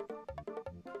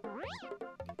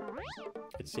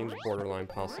 It seems borderline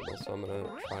possible, so I'm gonna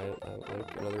try it out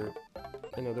like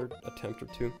another attempt or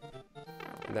two.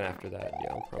 And then after that,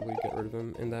 yeah, I'll probably get rid of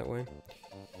him in that way.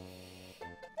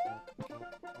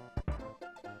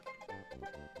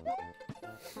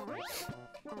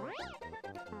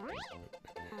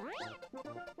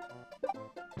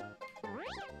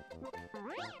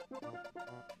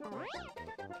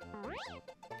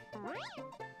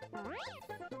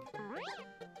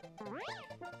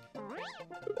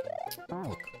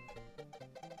 Fuck.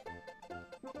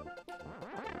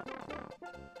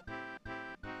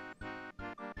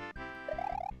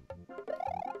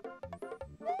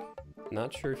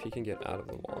 Not sure if he can get out of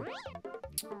the wall.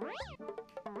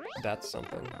 That's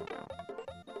something.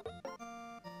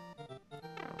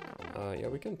 Yeah,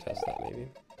 we can test that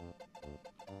maybe.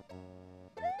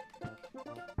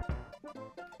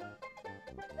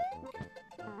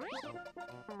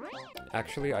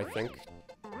 Actually, I think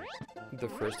the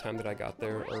first time that I got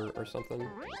there or something,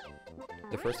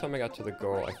 the first time I got to the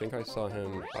goal, I think I saw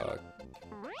him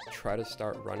try to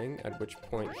start running, at which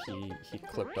point he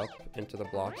clipped up into the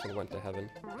blocks and went to heaven.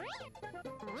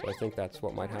 So I think that's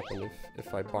what might happen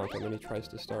if I bonk him and he tries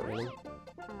to start running.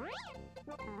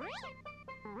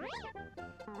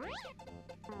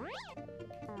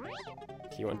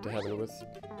 He went to heaven with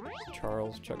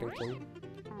Charles Chuckington.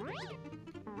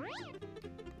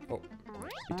 Oh,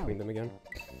 between them again.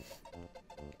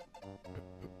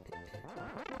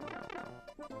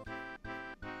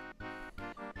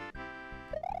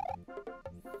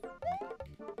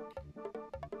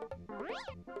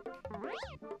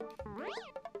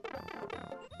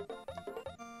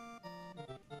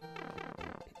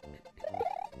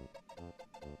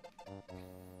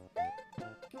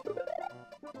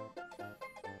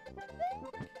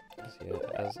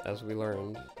 As we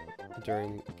learned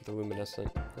during the Luminescent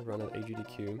run at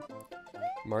AGDQ,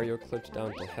 Mario clips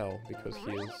down to hell because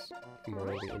he is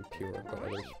morally impure, but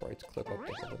other sprites clip up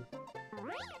to heaven,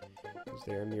 because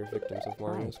they are mere victims of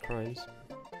Mario's crimes.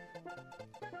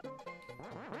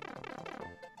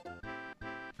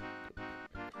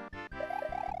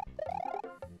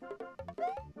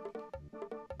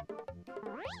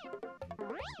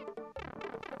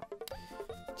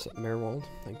 What's up, Merwald?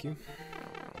 Thank you.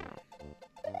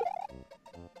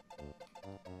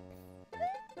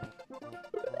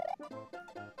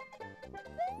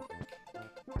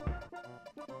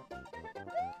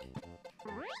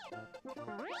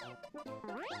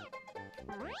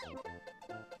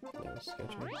 That was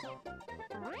sketchy.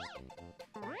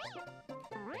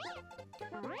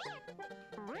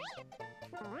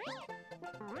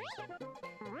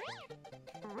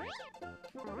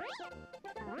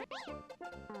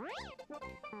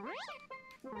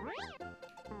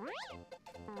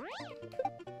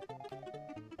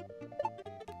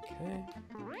 Okay.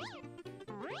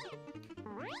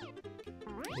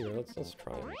 Here, let's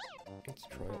try it. Let's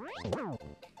try it.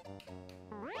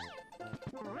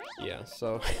 Yeah,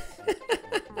 so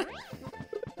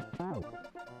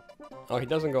oh, he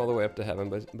doesn't go all the way up to heaven,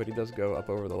 but he does go up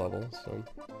over the level, so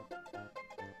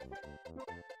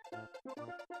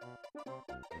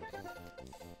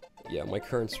Yeah, my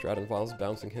current strat involves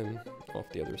bouncing him off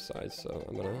the other side, so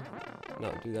I'm gonna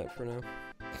not do that for now.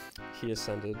 He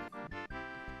ascended.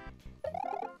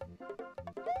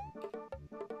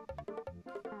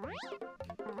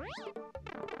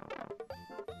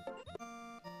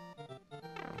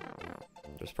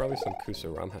 There's probably some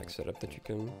Kusa ROM hack setup that you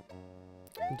can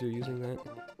do using that.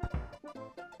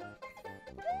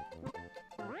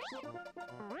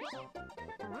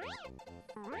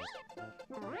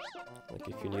 Like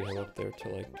if you need him up there to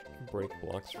like break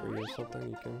blocks for you or something,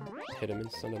 you can hit him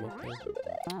and send him up there.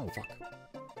 Oh, fuck.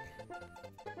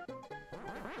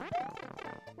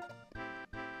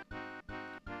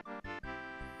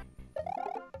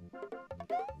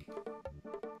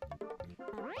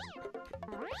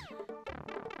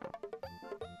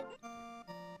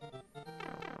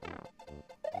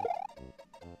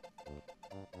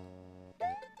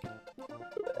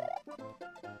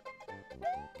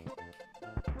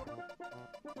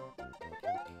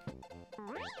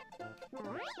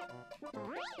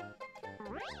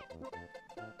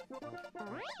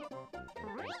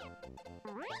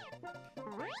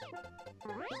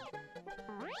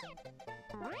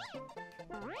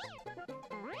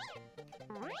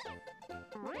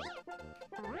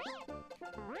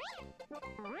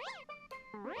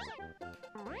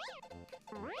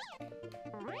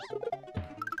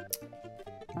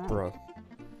 Bruh.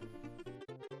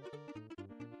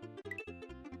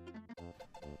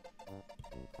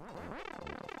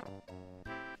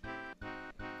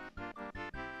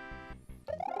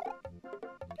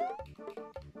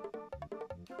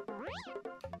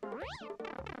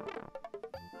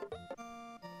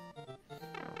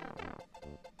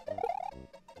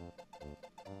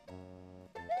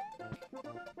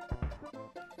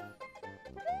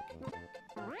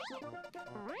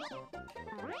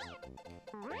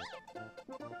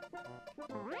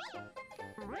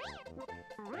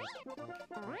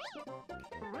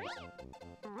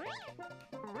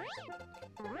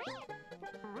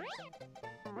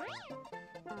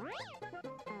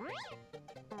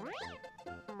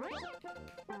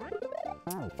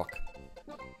 Oh, fuck.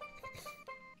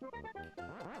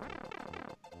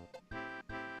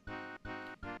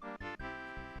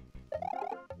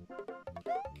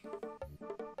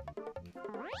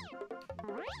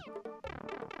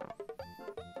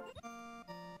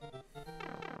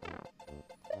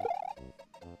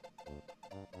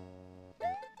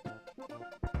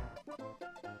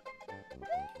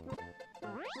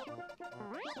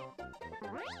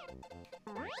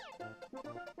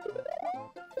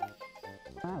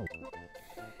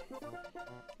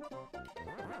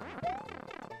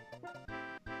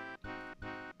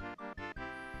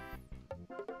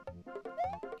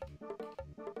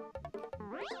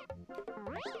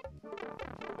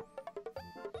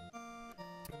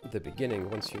 The beginning,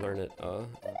 once you learn it, of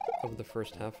the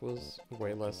first half was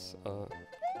way less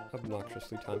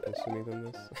obnoxiously time-consuming than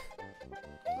this.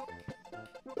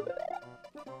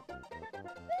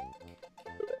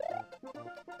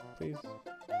 Please.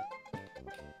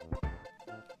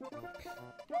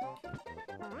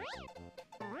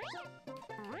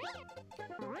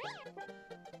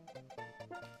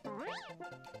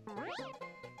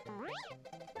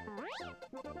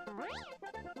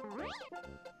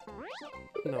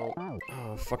 No.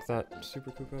 Oh, fuck that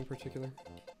Super Koopa in particular.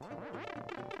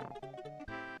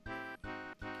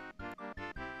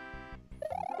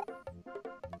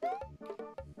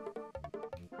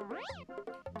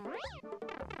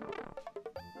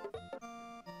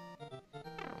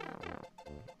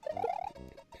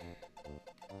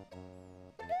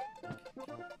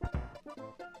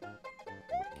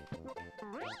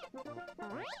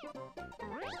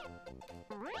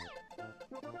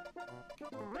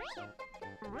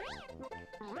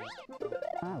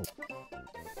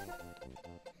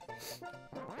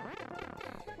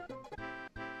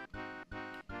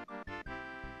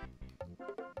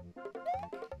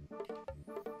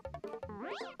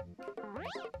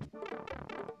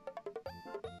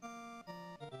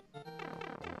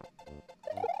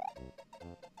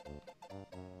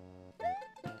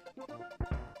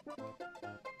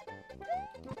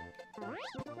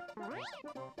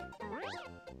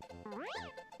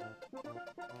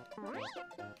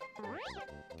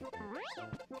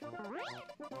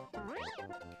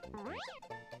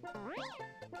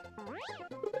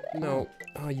 No.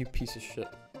 Oh, you piece of shit.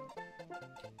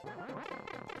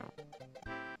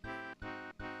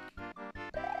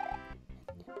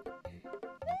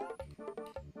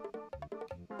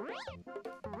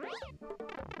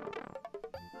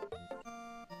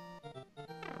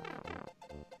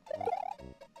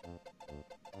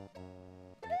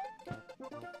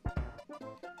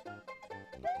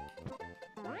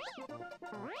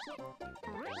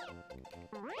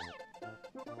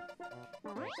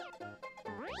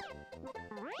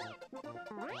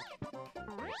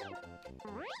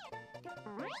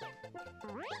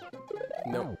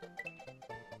 No.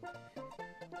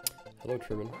 Hello,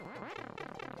 Truman.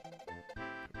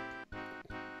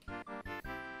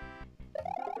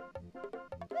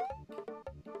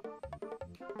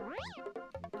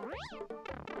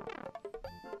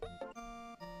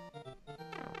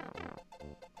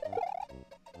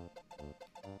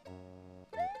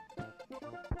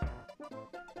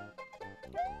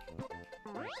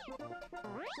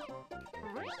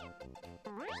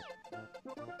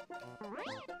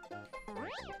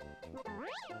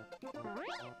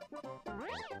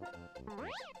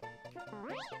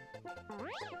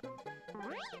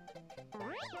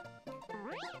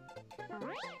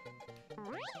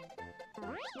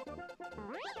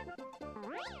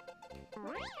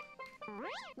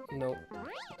 Nope.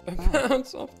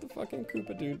 Bounce off the fucking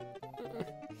Koopa, dude.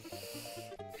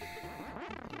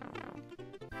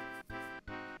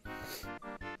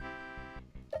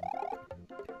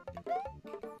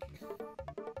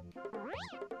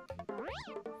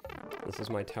 This is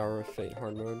my Tower of Fate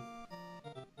hard mode.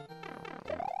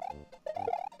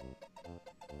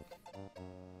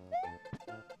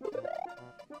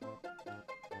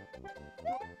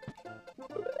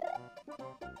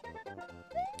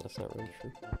 That's not really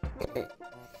true.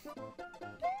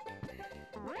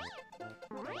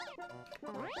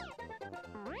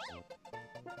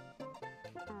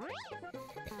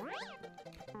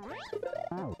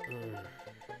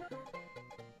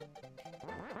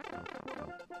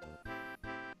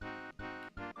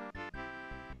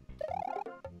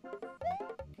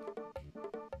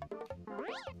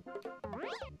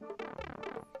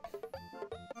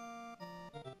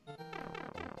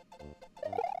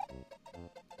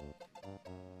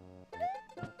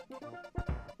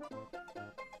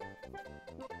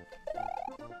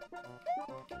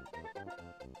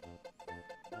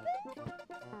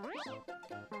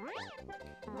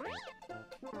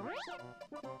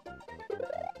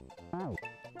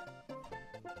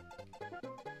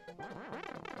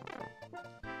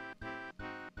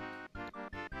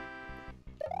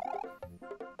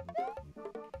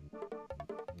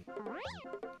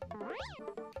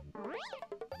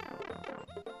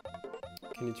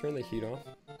 Can you turn the heat off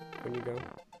when you go?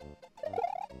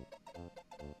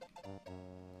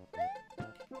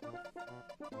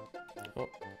 Oh,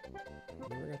 I've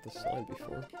never got this slide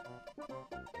before.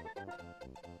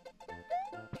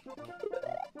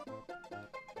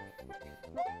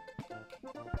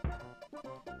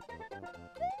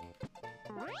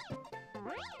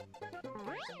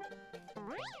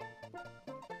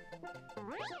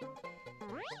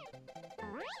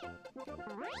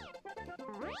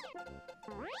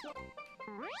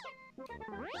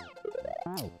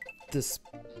 This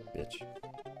bitch.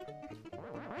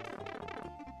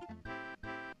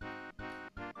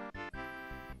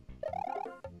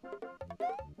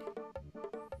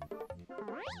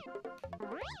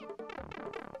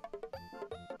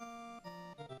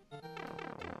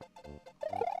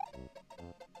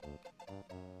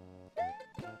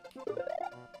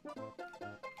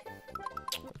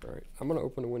 Alright, I'm gonna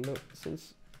open a window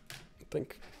since I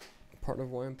think part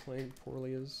of why I'm playing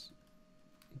poorly is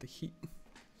the heat.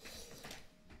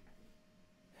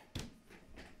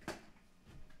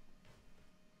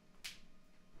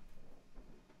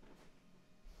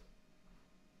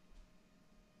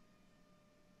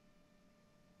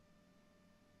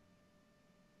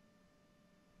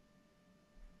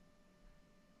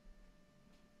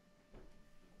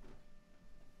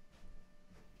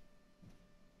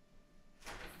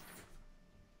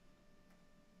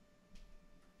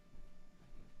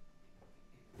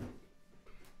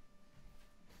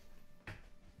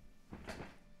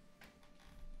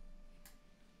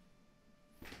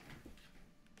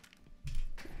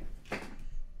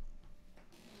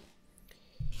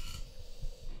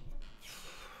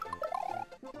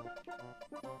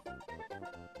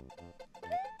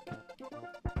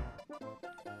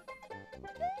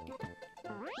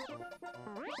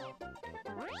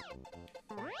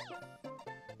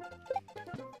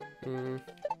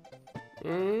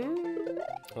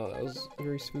 Oh, that was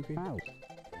very spooky. Wow.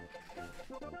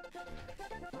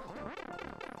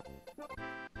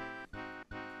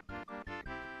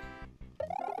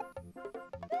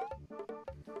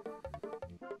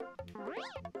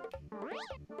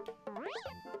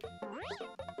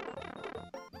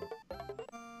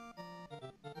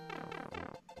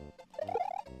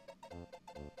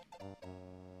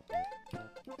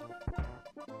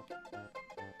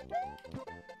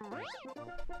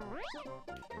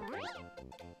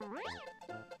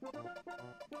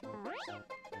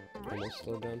 Almost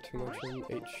slowed down too much and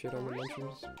ate shit on the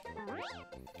munchers.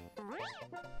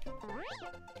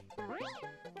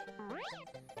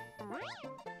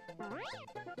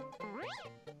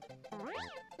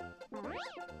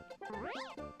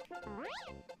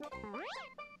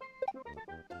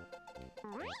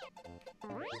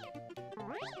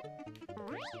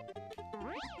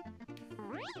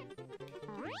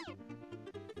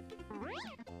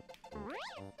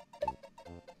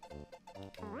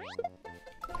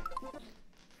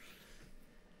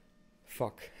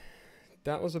 Fuck.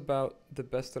 That was about the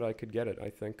best that I could get it,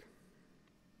 I think.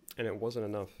 And it wasn't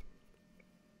enough.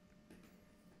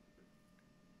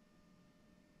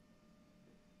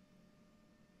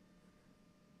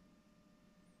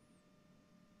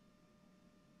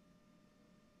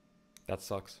 That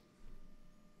sucks.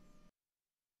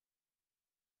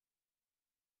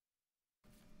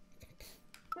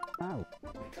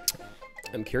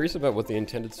 I'm curious about what the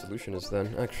intended solution is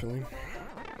then, actually.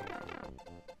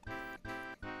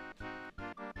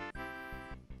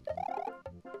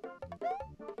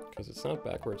 Because it's not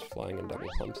backwards flying and double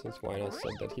pump, since Wynos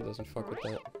said that he doesn't fuck with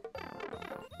that.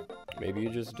 Maybe you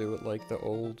just do it like the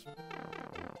old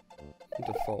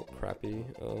default crappy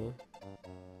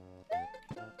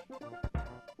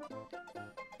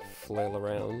flail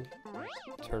around,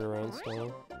 turn around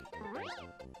style.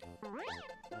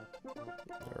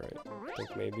 Alright, I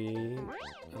think maybe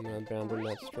I'm gonna abandon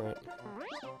that strat.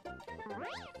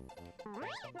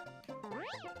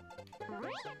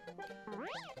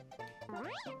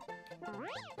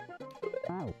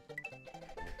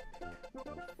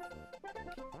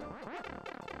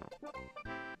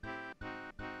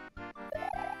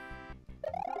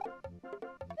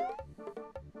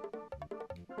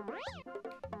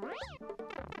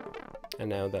 And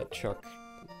now that chuck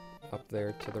up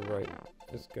there to the right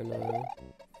is gonna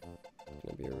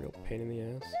be a real pain in the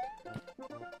ass.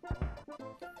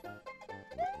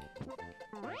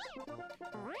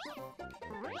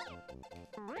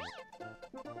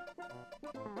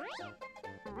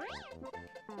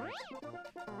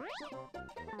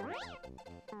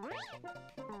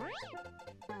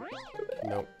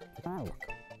 Nope. Fuck.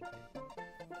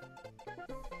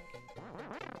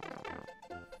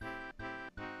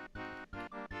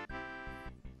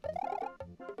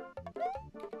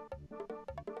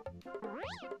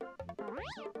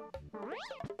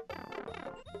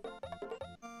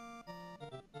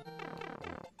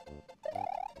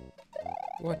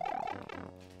 What?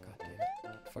 God damn it.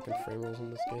 Fucking frame rules in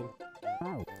this game.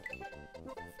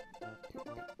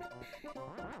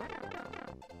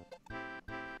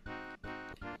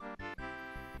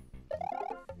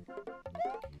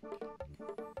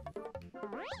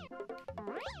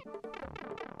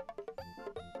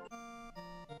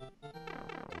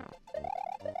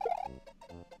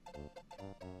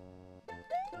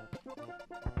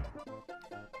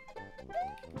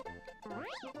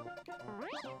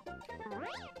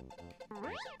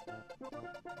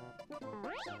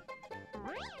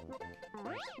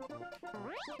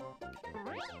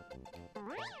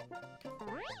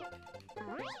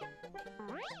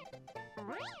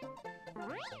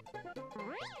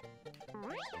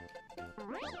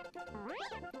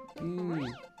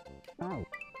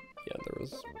 Yeah,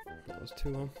 that was too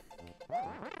long.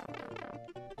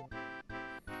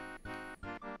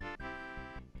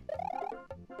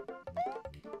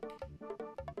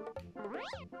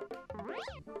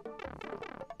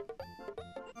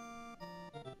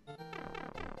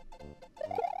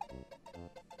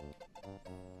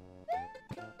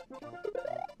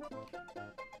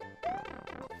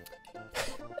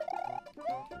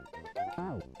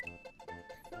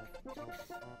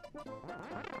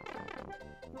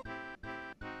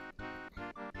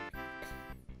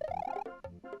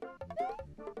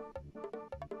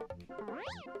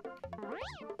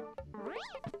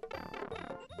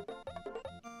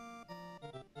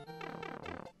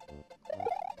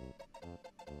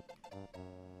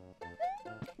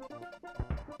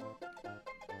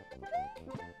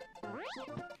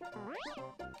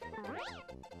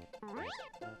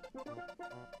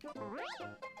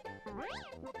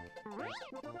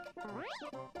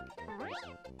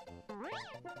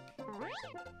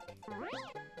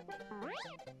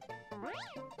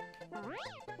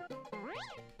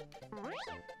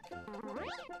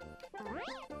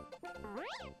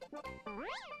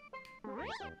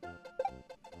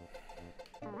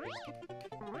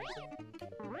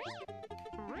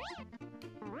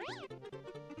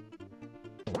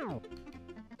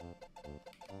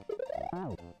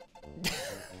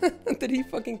 Did he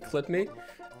fucking clip me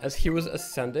as he was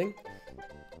ascending?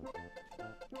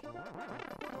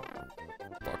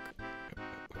 Fuck.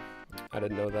 I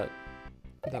didn't know that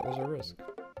that was a risk.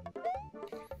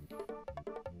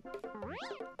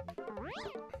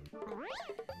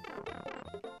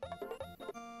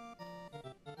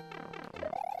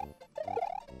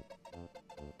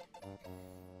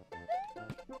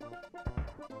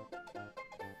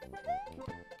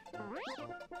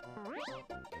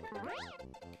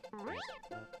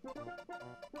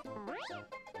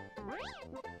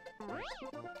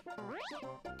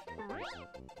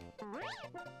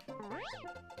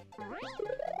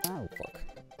 Oh, fuck.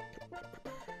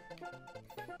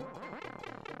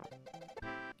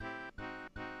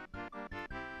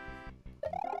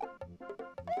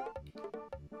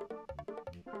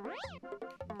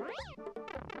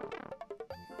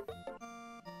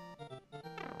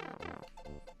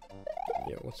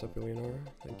 Yeah, what's up, Eleonora?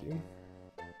 Thank you.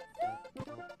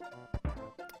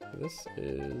 This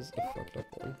is a fucked up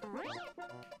one.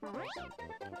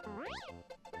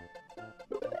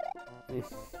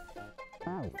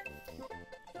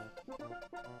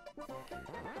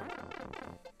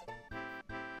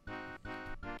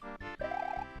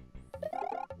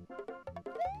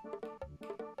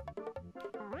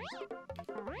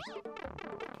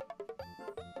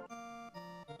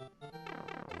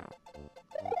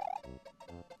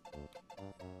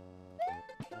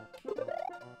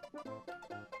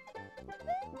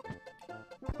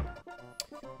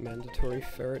 Mandatory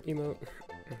ferret emote.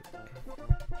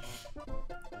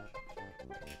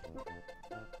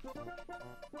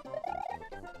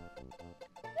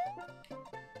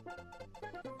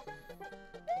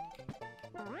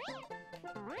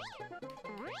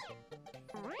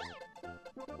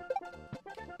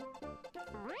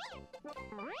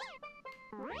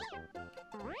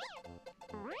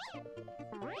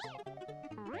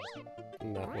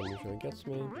 And that one usually gets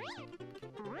me.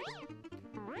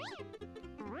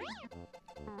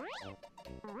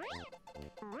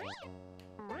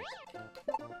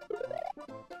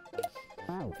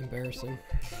 Embarrassing.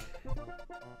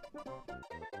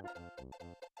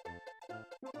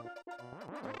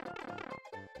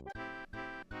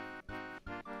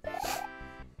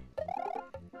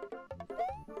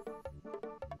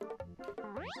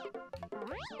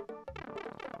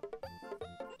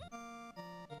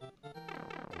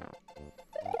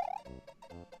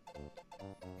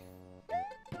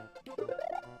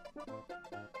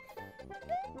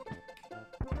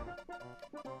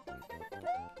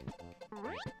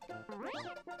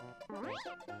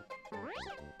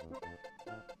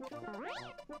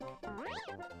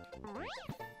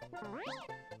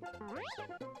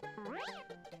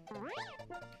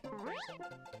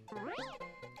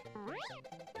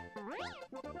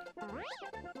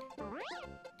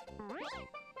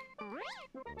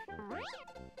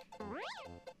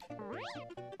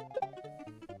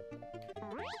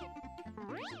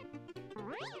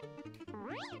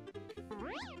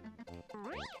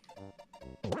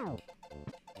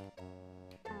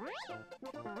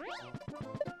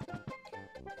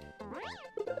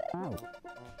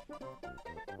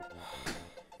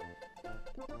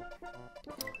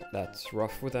 That's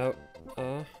rough without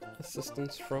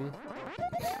assistance from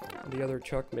the other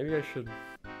Chuck. Maybe I should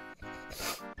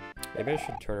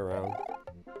turn around.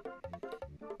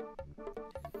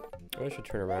 Maybe I should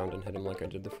turn around and hit him like I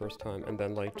did the first time, and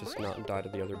then like just not die to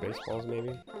the other baseballs.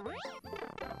 Maybe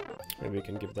we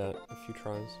can give that a few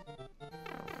tries.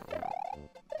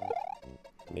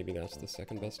 Maybe that's the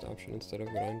second best option instead of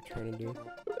what I'm trying to do.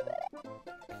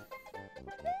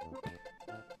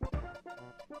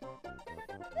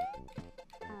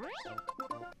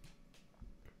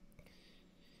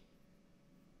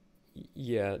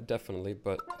 Yeah, definitely,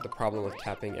 but the problem with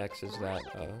tapping X is that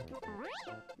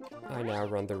I now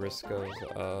run the risk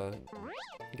of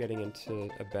getting into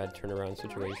a bad turnaround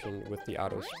situation with the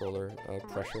auto-scroller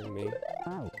pressuring me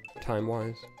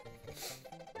time-wise.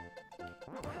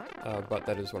 But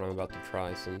that is what I'm about to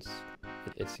try, since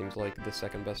it seems like the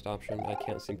second best option. I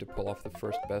can't seem to pull off the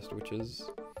first best, which is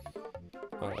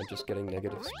just getting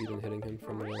negative speed and hitting him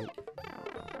from the right.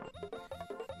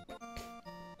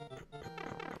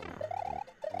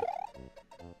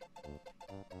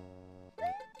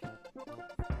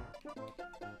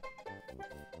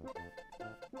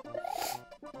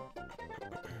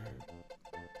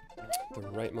 The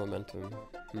right momentum.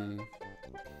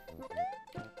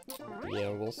 Yeah,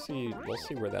 we'll see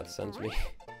where that sends me.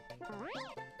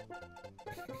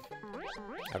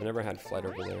 I've never had flight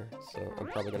over there, so I'm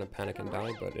probably gonna panic and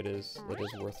die, but it is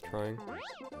worth trying.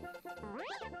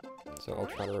 So I'll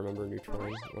try to remember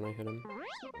neutralling when I hit him.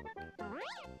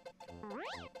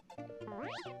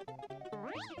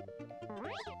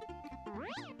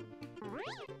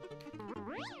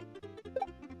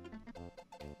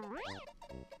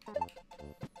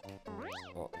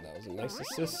 That was a nice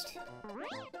assist.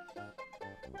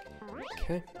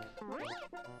 Okay.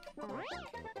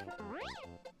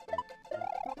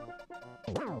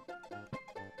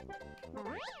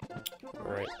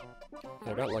 Alright.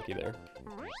 I got lucky there.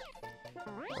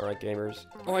 Alright, gamers.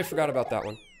 Oh, I forgot about that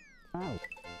one.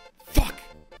 Fuck!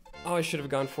 Oh, I should have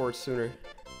gone for it sooner.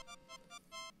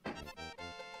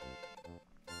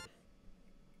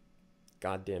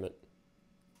 God damn it.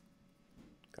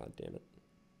 God damn it.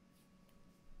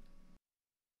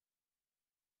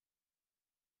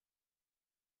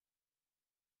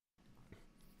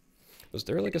 Was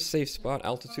there like a safe spot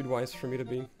altitude-wise for me to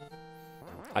be?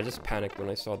 I just panicked when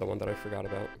I saw the one that I forgot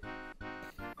about.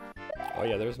 Oh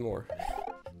yeah, there's more.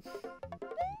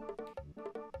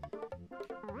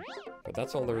 But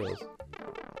that's all there is.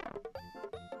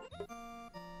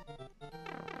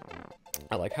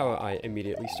 I like how I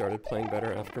immediately started playing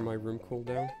better after my room cooled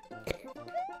down.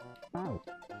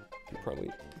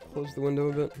 Probably close the window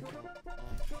a bit.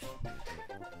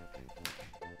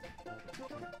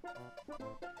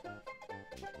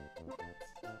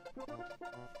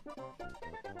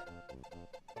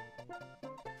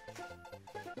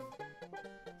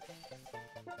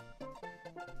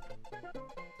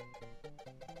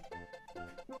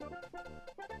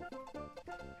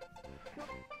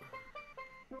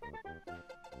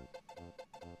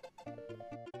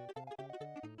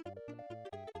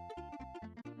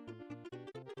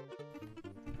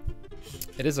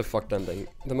 It is a fucked ending.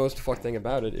 The most fucked thing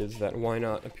about it is that Why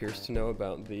Not appears to know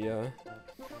about the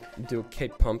do a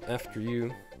cape pump after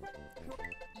you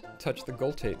touch the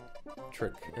gold tape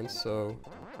trick, and so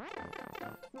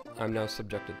I'm now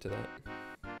subjected to that.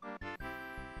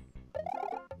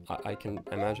 I can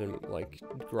imagine like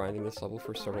grinding this level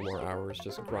for several more hours,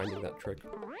 just grinding that trick.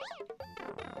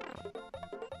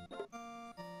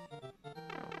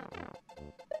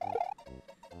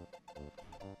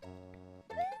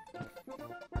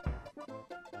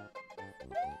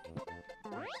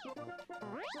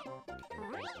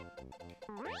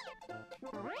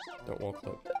 Don't walk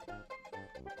up.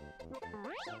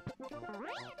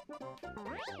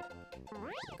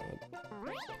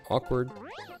 Awkward.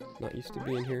 Not used to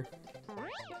being here.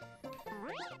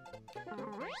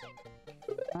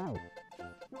 Yeah,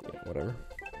 whatever.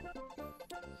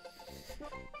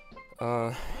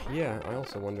 Yeah, I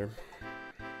also wonder.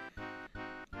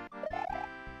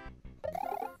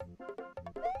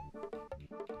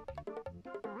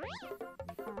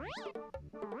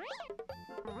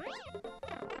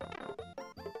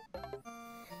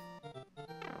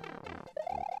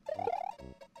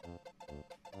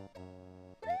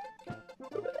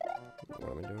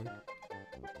 What am I doing?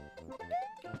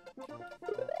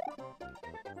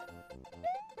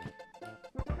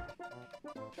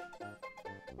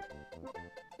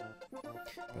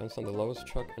 Bounce on the lowest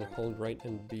chuck and hold right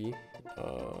and B.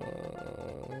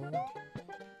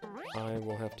 I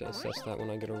will have to assess that when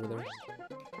I get over there.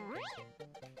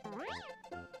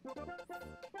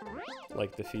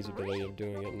 Like the feasibility of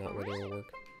doing it, not whether it will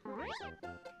work.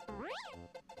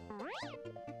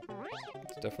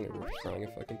 It's definitely worth trying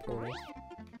if I can pull it off.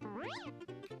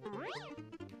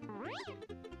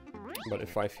 But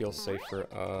if I feel safer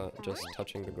just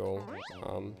touching the goal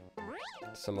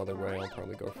some other way, I'll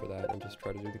probably go for that and just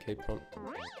try to do the cape pump.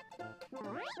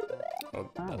 Oh,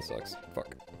 that sucks.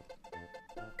 Fuck.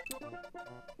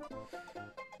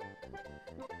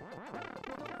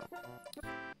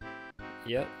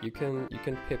 Yeah, you can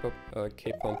pip up a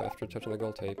cape pump after touching the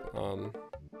gold tape.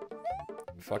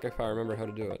 Fuck if I remember how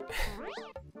to do it.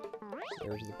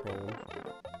 There's the problem.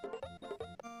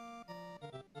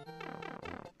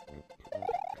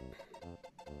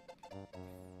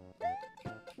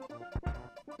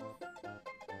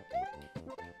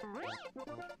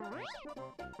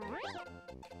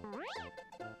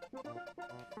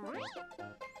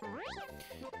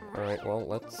 Alright, well,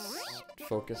 let's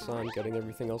focus on getting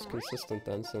everything else consistent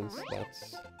then, since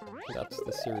that's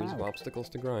the series of obstacles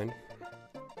to grind.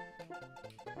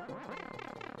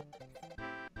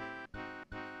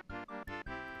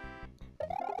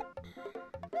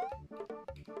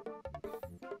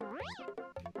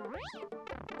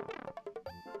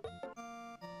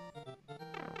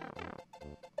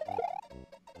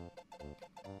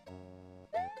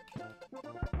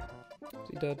 Is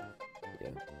he dead? Yeah.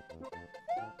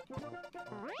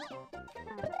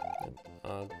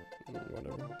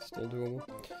 Whatever, it's still doable.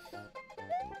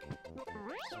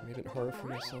 Just made it harder for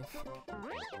myself.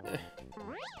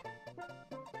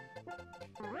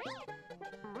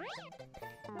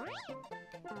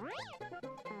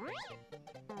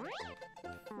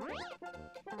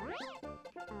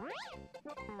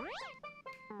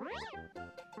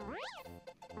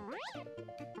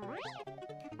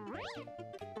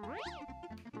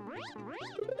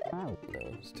 No,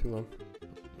 it's too low.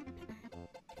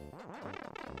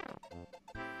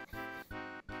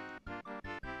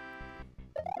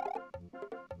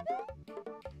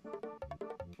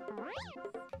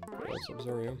 What's up,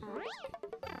 Zorio?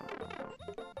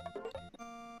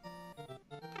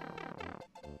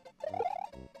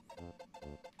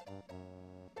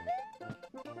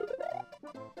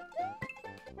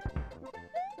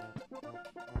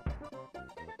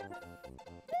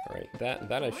 Alright,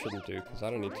 that I shouldn't do, because I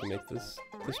don't need to make this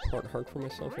part hard for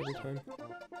myself every time.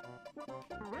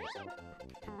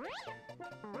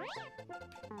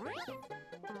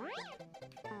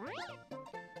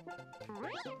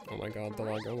 Oh my god, the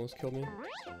lag almost killed me.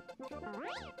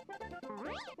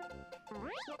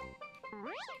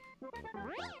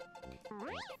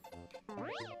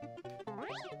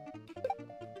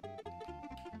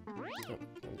 Oh,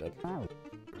 I'm dead.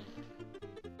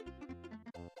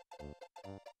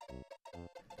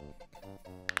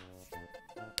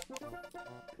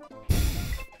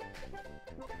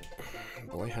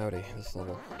 Boy howdy, this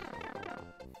level.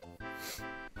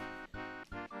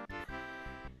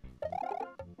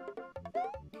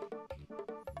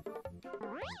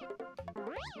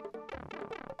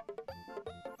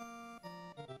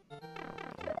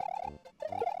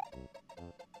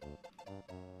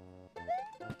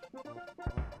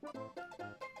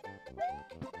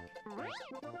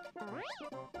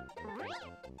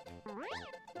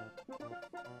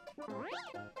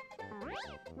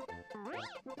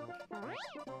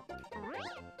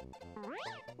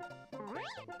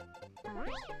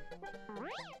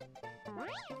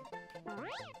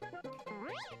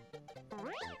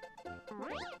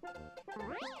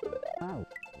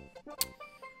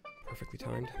 Perfectly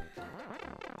timed.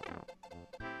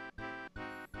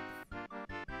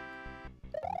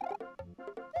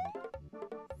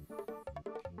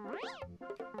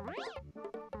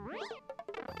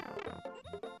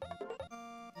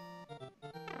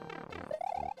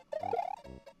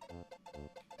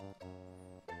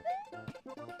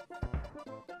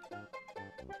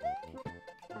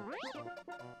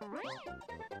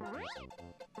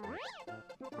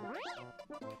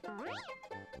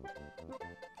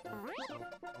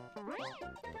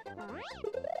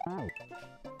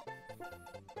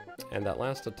 And that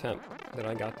last attempt that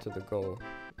I got to the goal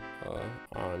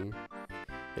on,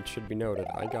 it should be noted,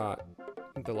 I got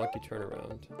the lucky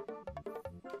turnaround,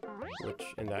 which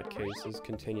in that case is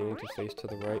continuing to face to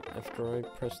the right after I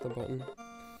press the button.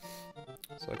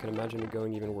 So I can imagine it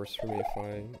going even worse for me if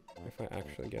I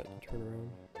actually get the turnaround.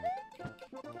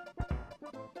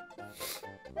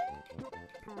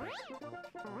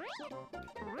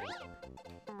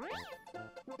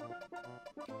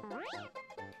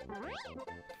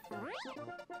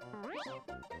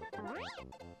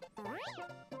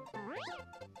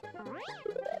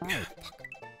 Fuck.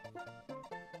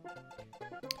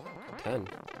 10.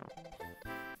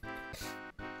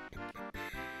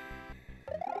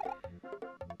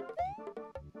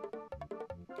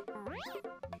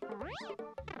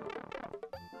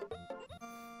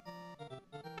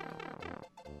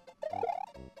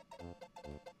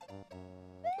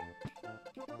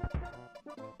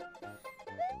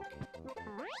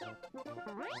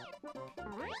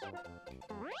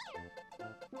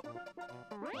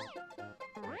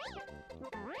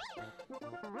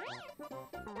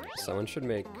 Someone should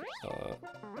make a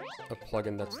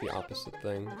plugin that's the opposite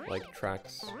thing, like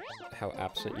tracks how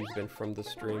absent you've been from the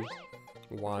stream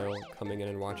while coming in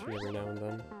and watching every now and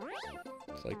then.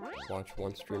 It's like watch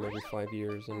one stream every 5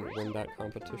 years and win that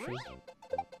competition.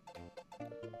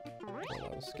 Oh,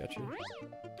 that was sketchy.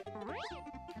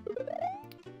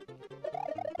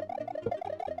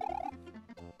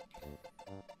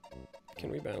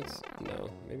 Can we bounce? No,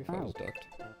 maybe if I was ducked.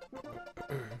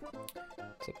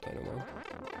 What's up, Dynamo?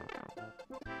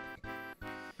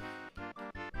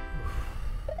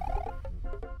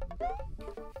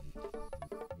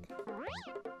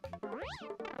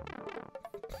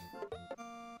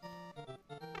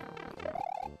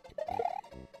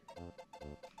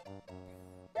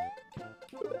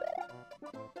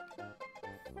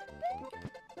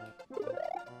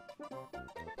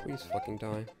 Please fucking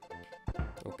die.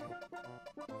 Okay.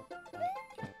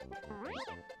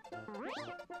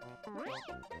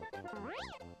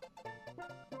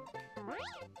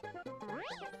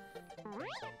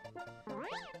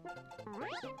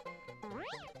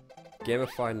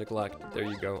 Gamified neglect. There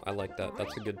you go. I like that.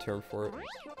 That's a good term for it.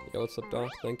 Yo, what's up,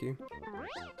 Doc? Thank you.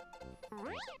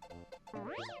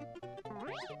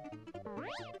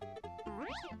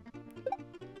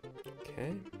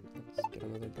 Okay. Let's get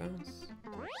another bounce.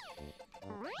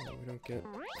 So we don't get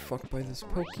fucked by this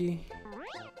pokey.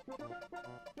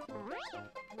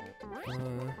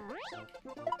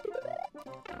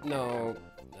 No,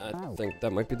 I think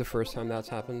that might be the first time that's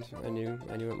happened. I knew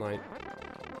it might.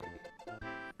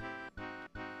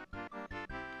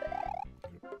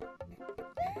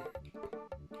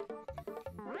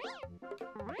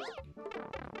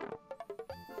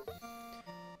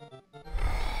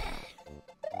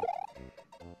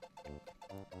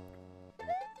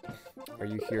 Are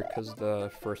you here because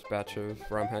the first batch of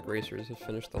ROM hack racers have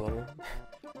finished the level?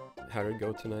 How did it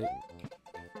go tonight?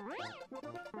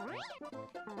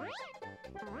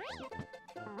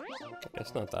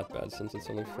 It's not that bad since it's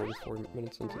only 44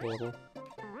 minutes into the level.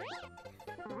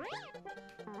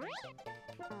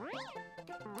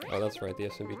 Oh, that's right, the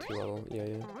SMW 2 level. Yeah,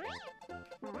 yeah.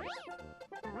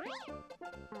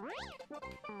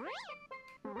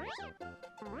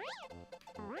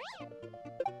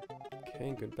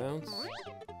 Okay, good bounce.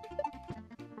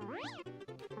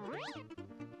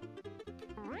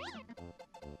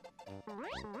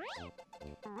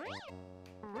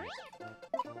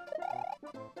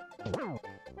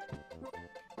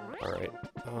 Alright,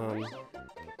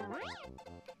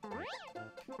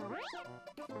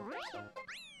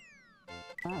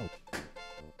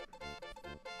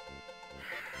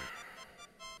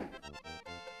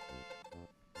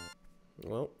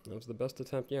 well, that was the best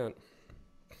attempt yet.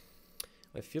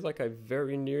 I feel like I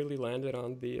very nearly landed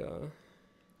on the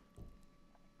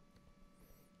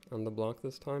block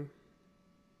this time.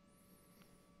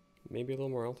 Maybe a little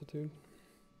more altitude.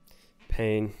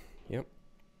 Pain. Yep.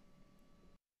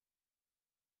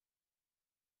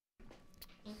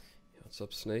 What's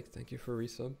up, Snake? Thank you for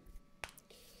resub.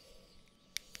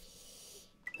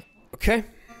 Okay.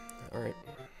 Alright.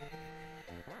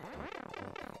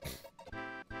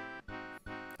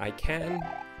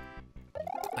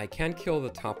 I can kill the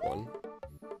top one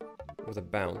with a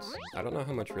bounce. I don't know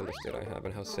how much real estate I have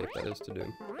and how safe that is to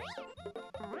do.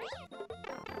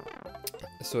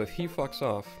 So if he fucks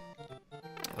off,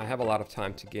 I have a lot of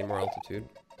time to gain more altitude.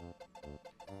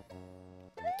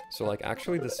 So like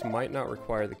actually this might not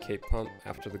require the cape pump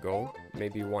after the goal.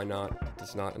 Maybe Why Not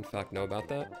does not in fact know about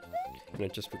that. And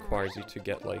it just requires you to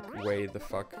get like way the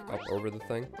fuck up over the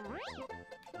thing.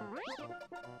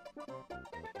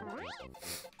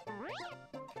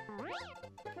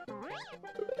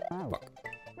 Fuck.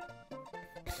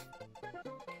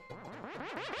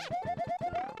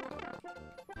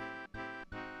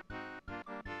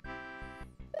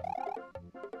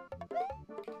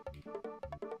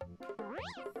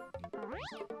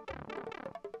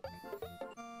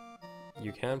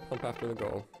 You can pump after the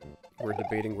goal. We're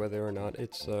debating whether or not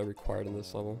it's required in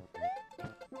this level.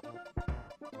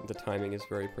 The timing is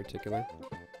very particular.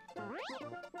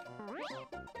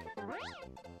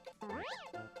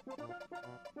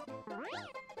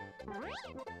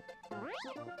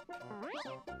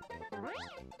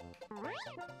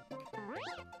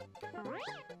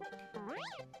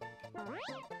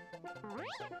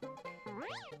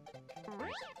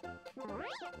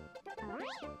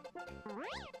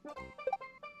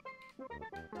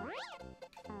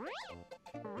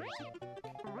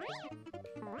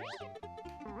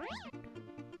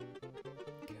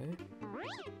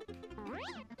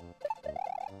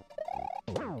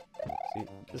 See,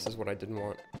 this is what I didn't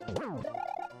want.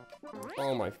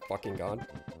 Oh my fucking god.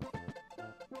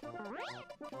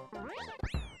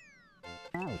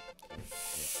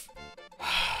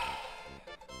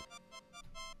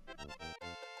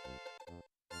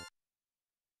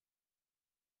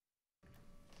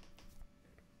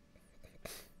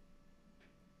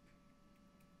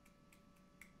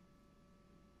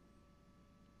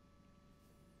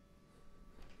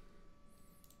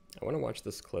 I want to watch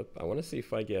this clip. I want to see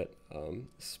if I get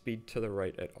speed to the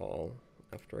right at all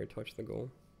after I touch the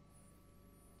goal.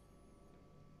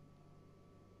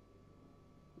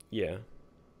 Yeah,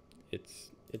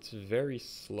 it's very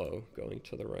slow going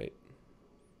to the right.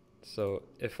 So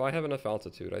if I have enough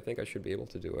altitude, I think I should be able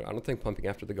to do it. I don't think pumping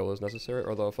after the goal is necessary,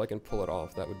 although if I can pull it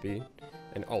off, that would be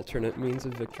an alternate means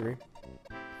of victory.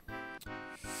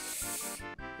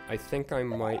 I think I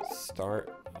might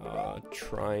start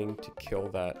trying to kill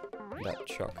that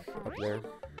chuck up there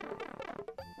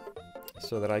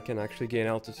so that I can actually gain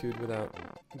altitude without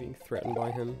being threatened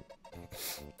by him.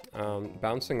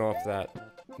 Bouncing off that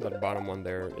bottom one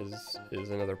there is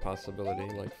another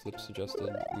possibility, like Flip suggested.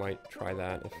 Might try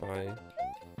that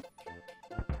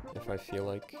if I feel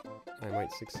like I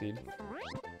might succeed.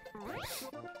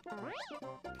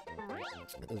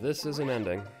 This is an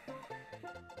ending.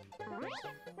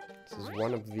 This is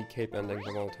one of the cape endings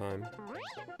of all time.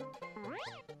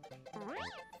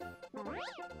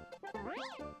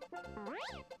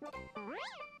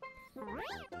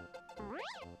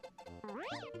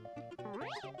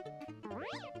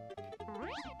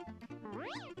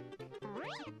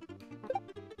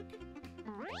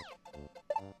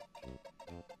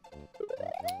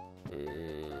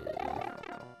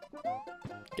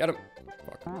 Get him!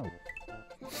 Fuck.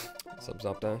 Subs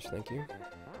up dash, thank you.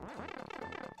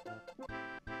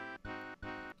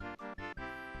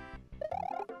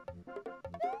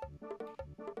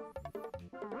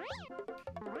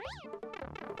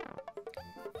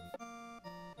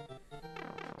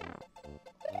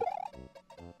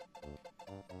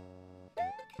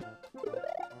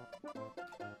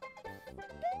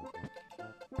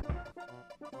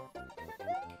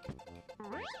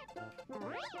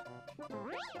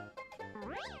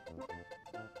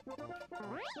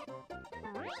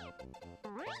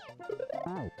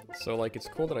 So like it's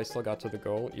cool that I still got to the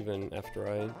goal even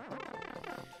after I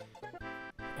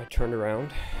turned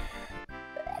around.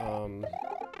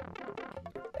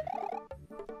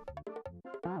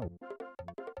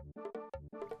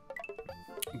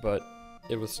 But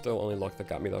it was still only luck that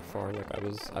got me that far. Like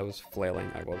I was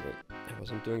flailing. I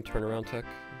wasn't doing turnaround tech,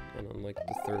 and on like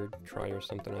the third try or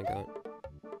something I got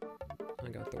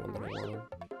the one that I wanted.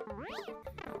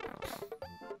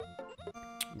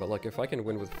 But like if I can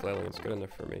win with flailing, it's good enough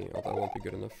for me, although it won't be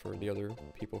good enough for the other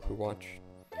people who watch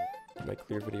my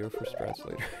clear video for strats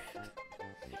later.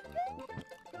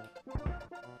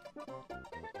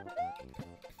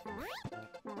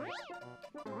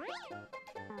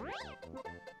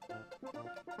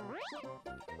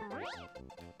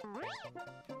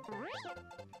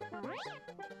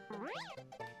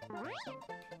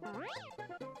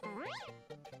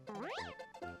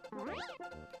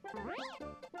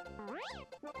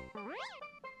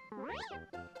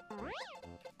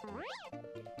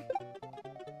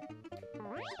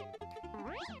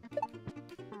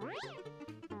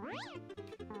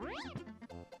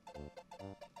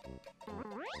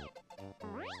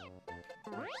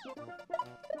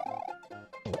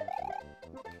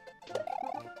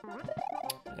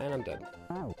 And I'm dead.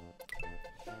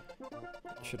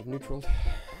 Should have neutraled.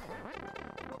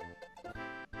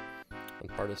 And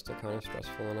part is still kind of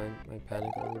stressful and I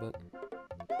panic a little bit.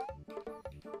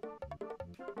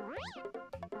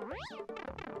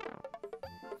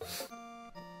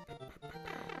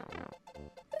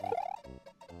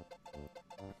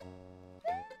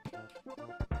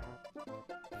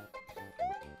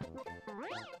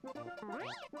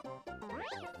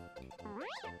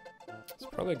 It's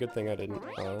probably a good thing I didn't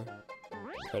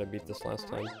try to beat this last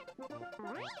time.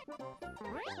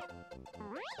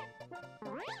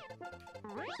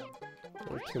 A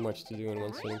little too much to do in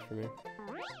one sitting for me.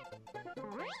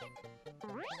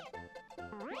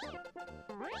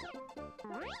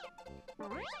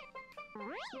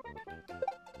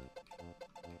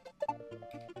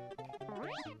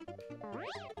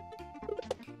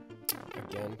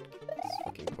 Again, it's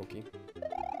fucking pokey.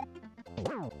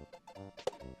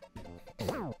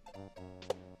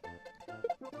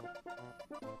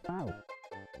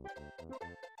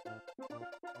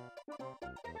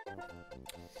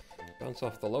 Bounce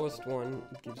off the lowest one,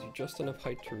 gives you just enough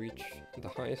height to reach the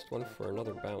highest one for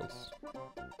another bounce.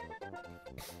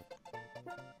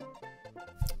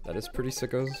 That is pretty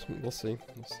sickos. We'll see.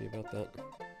 We'll see about that.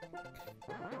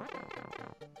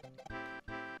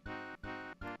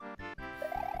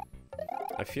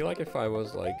 I feel like if I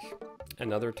was like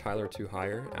another tile or two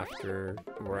higher after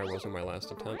where I was in my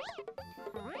last attempt,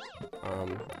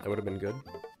 it would have been good.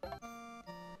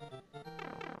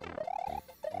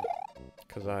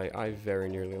 Because I very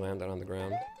nearly landed on the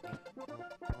ground.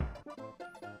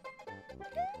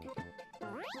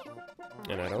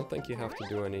 And I don't think you have to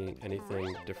do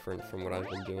anything different from what I've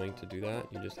been doing to do that.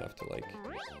 You just have to like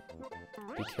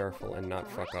be careful and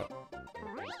not fuck up.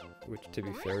 Which, to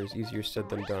be fair, is easier said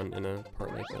than done in a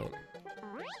part like that.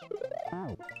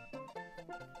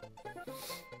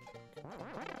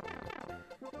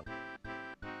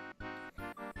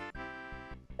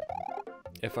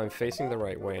 If I'm facing the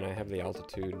right way and I have the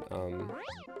altitude,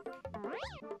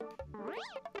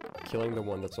 killing the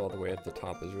one that's all the way at the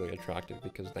top is really attractive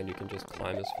because then you can just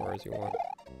climb as far as you want.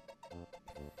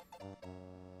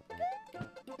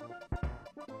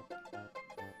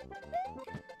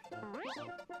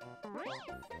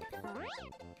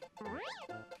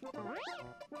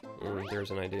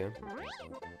 There's an idea.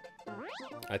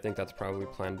 I think that's probably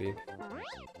plan B.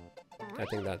 I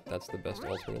think that's the best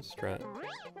alternate strat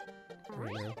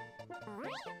right now.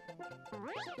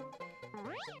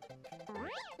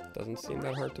 Doesn't seem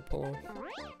that hard to pull off.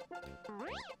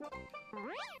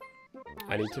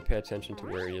 I need to pay attention to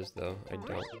where he is though. I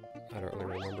don't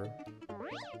really remember.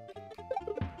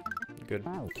 Good.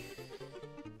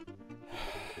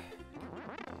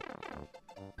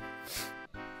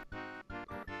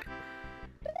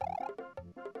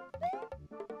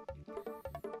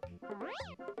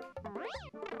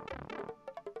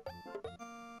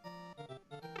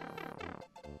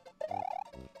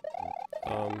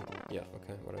 Yeah,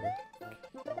 okay, whatever.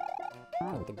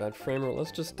 Got the bad frame rate.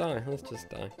 Let's just die. Let's just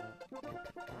die.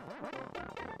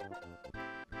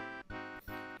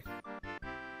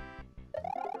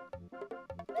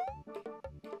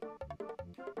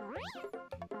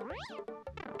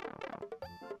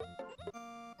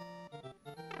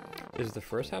 Is the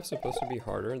first half supposed to be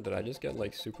harder? Did I just get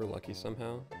like super lucky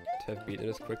somehow to have beaten it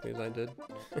as quickly as I did?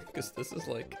 Because this is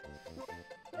like,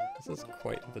 this is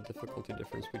quite the difficulty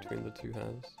difference between the two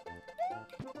halves.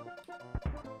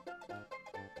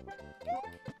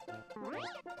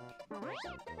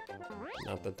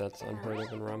 Not that that's unheard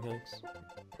of in ROM hacks.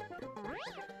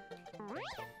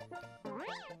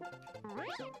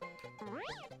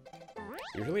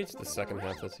 Usually it's the second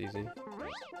half that's easy.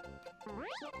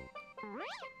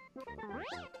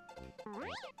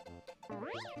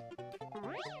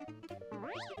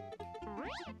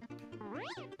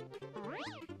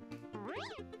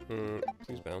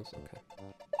 Please bounce, okay.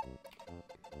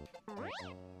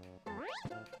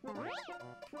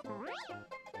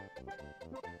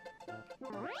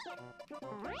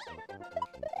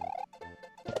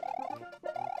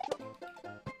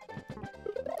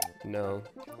 No.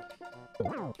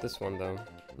 This one though.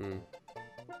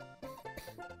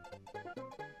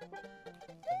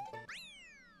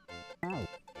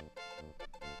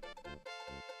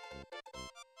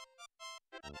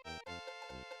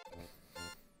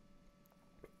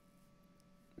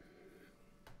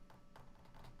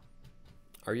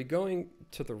 Are you going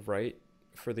to the right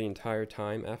for the entire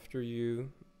time after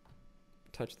you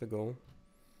touch the goal?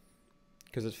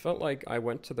 Because it felt like I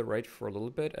went to the right for a little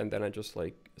bit and then I just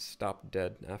like stopped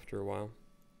dead after a while.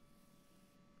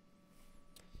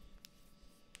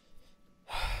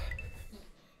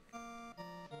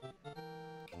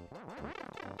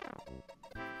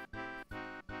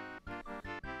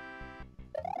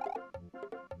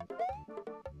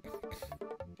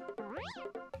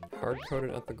 Hard-coded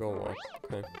at the goal walk.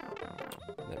 Okay.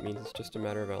 That means it's just a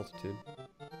matter of altitude.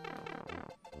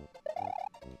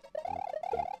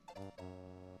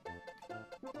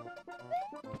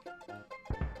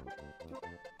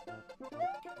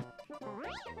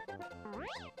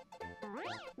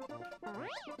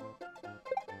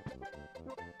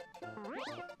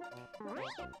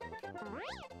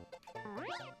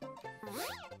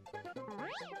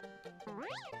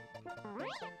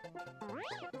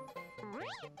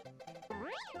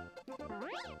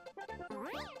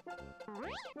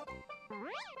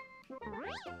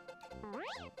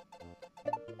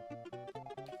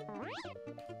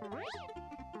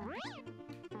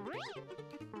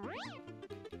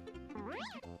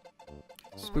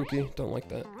 Spooky, don't like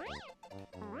that.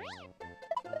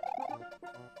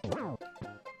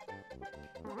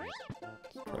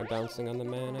 Let's try bouncing on the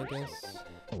man, I guess.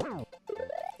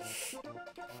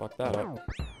 Fuck that up.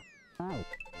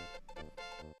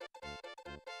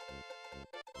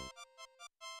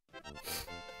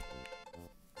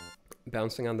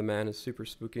 Bouncing on the man is super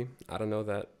spooky. I don't know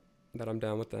that I'm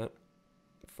down with that.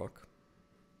 Fuck.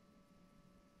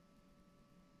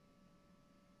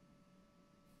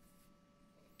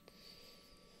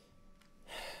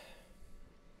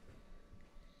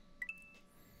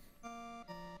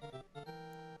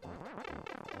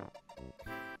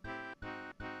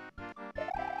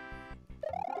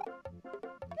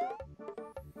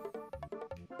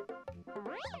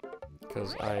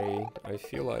 Because I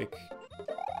feel like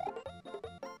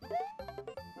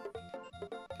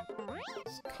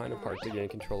it's kind of hard to gain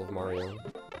control of Mario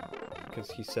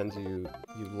because he sends you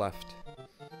left,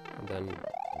 and then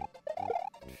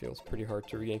it feels pretty hard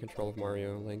to regain control of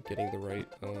Mario, like getting the right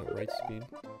speed,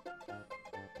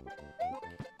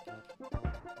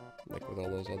 like with all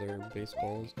those other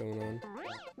baseballs going on.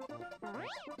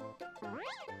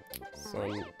 So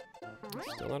I'm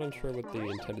still not unsure what the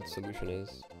intended solution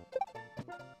is.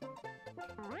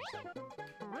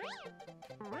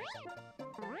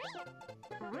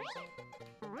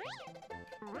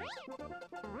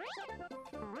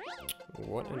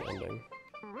 What an ending.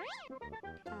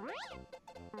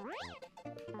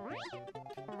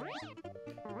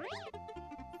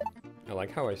 I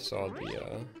like how I saw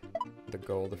the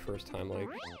goal the first time, like,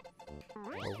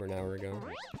 over an hour ago.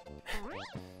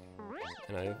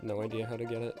 And I have no idea how to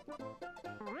get it.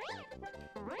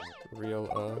 Real,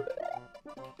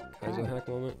 Kaizo hack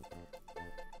moment.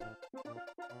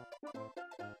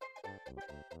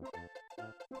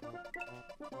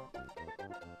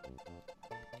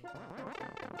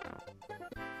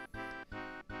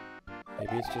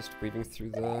 Maybe it's just weaving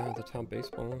through the top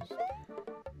baseballs.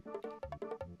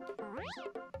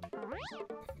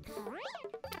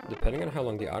 Depending on how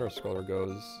long the auto-scroller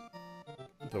goes,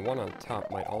 the one on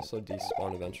top might also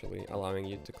despawn eventually, allowing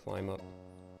you to climb up.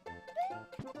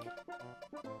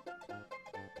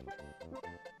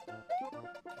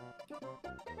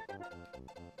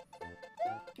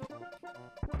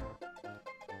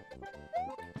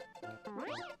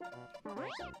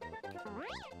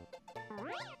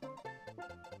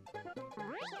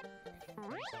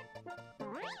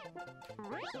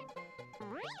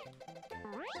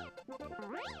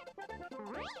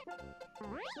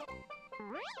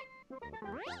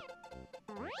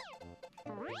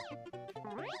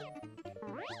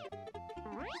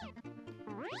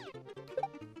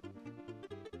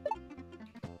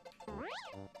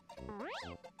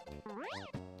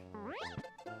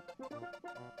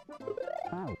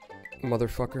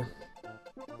 Motherfucker.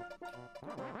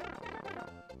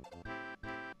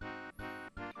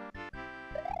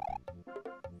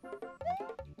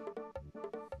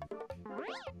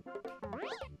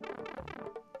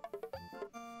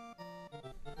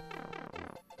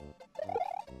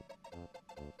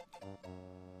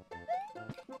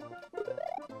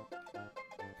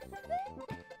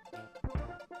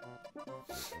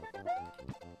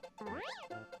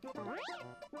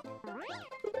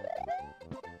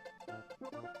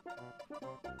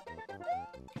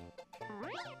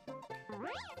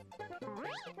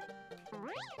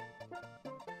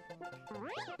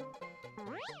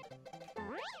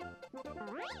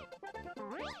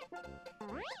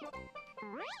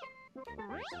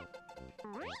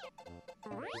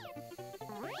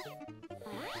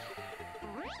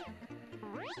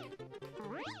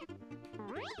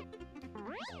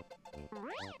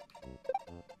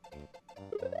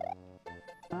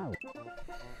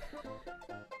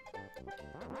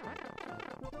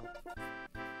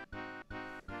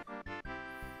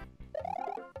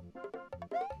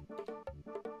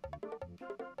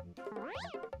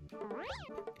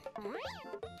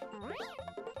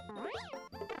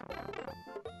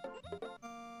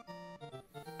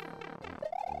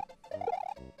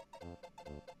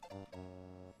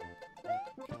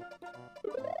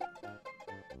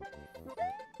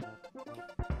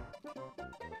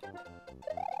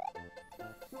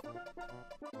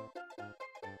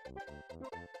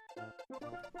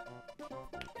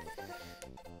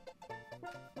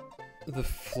 The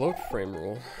float frame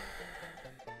rule.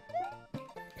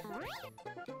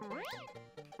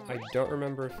 I don't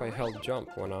remember if I held jump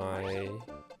when I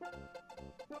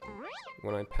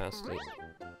passed it.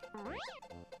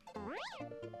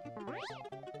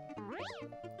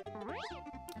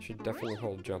 I should definitely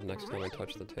hold jump next time I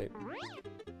touch the tape.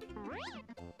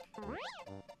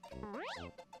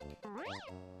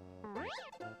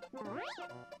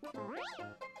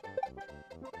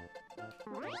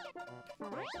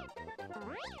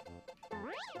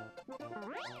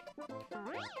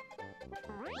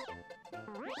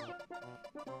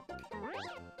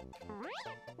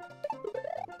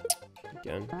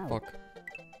 Again, fuck.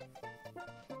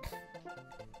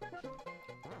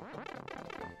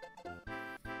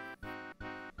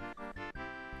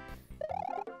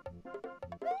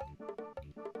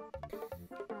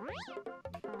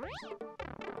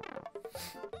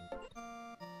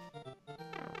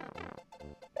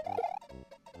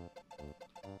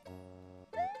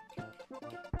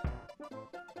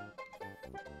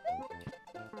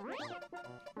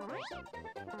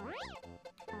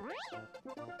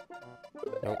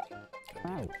 Nope.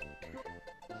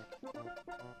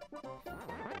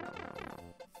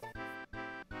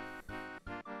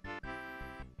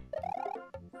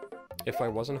 If I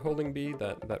wasn't holding B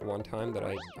that one time that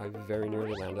I very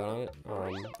nearly landed on it,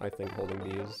 I think holding B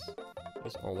is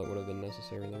all that would have been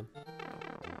necessary there.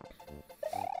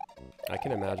 I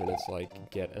can imagine it's like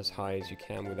get as high as you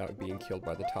can without being killed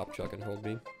by the top chuck and hold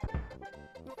B.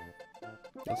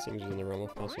 That seems within the realm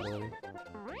of possibility.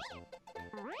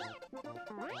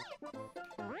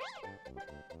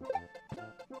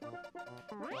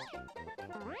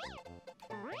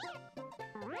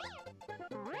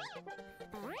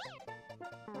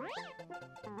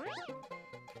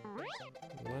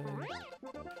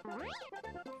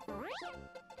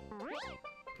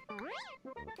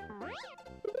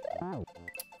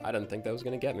 I didn't think that was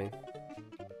gonna get me.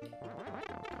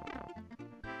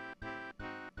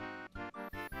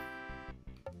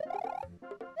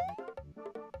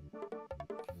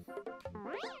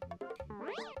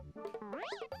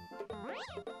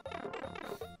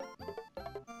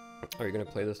 Are you gonna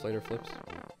play this later, Flips?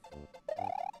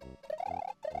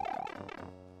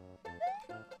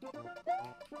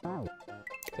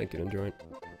 Think you'd enjoy it.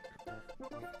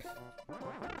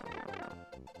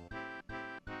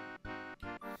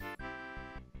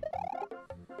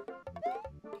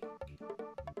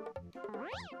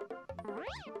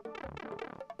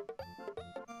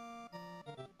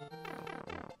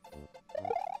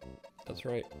 That's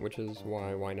right, which is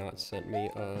why not sent me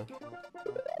a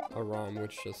ROM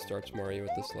which just starts Mario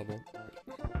at this level.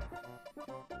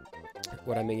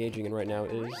 What I'm engaging in right now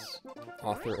is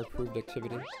author-approved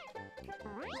activity.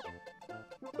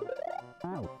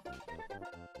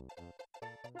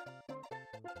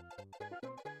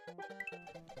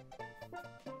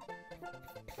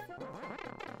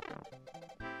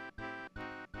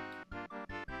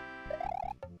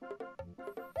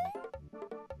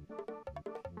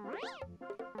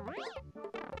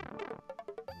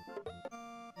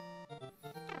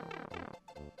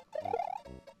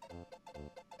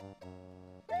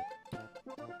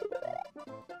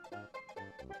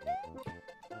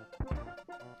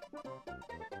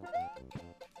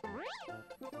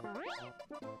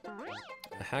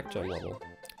 A hack gem level.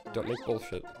 Don't make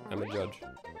bullshit. I'm a judge.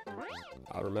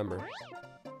 I'll remember.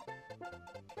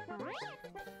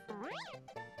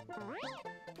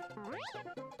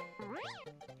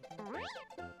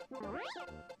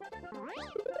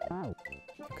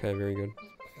 Okay, very good.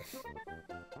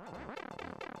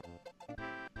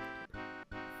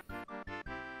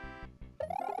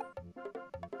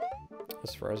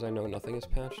 As far as I know, nothing is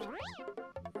patched.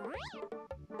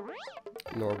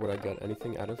 Nor would I get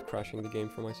anything out of crashing the game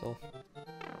for myself.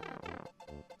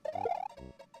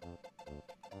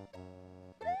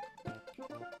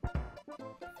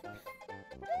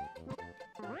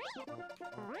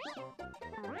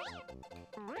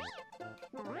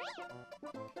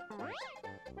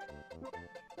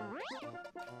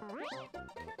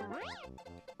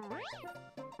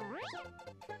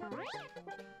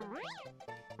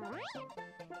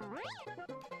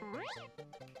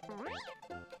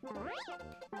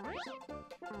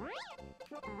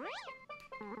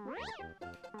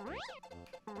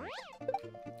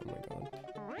 Oh my god.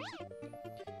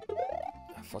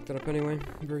 I fucked it up anyway.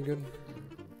 Very good.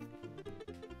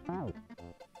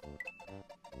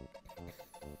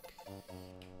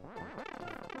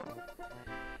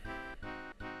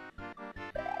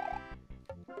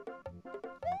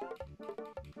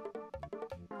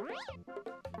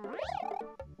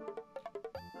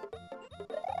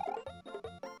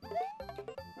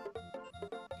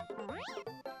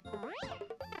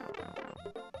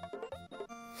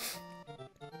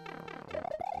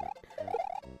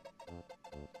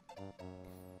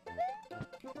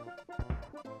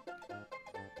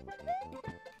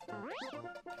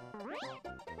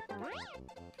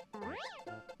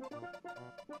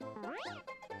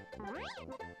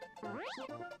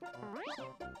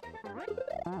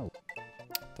 Thought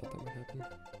that might happen.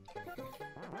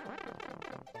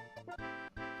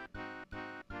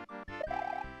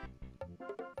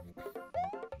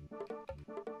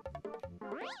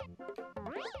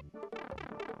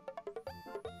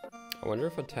 I wonder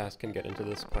if a task can get into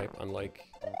this pipe unlike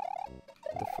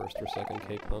the first or second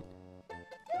K-pump.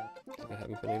 I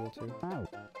haven't been able to.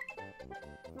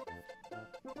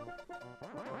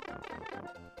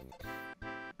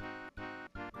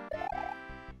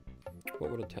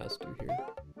 What would a task do here?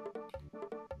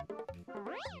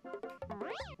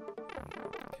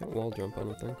 Can't wall jump, I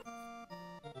don't think.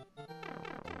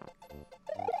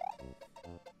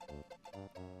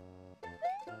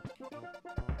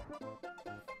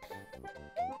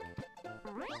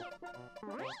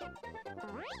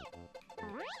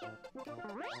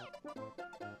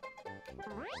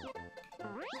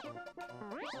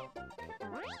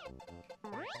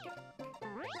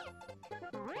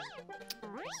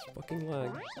 It's fucking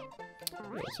lag.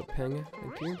 That's a ping,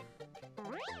 thank you.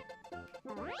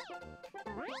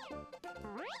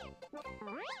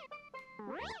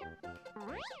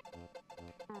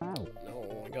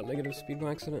 No, I got negative speed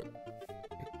by accident.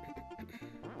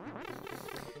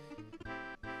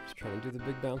 Just trying to do the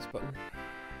big bounce button.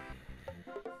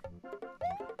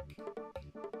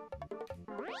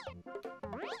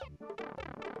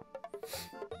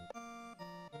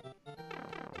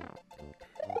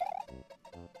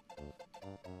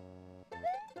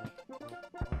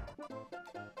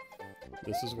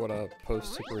 This is what a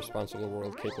post-super responsible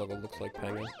world cape level looks like,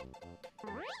 Panga.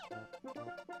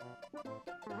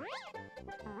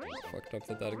 Fucked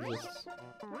up that exists.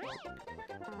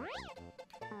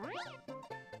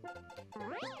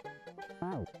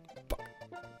 Fuck.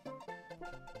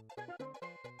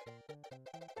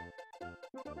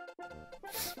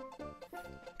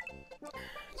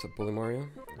 What's up, Bully Mario?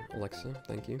 Alexa,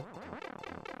 thank you.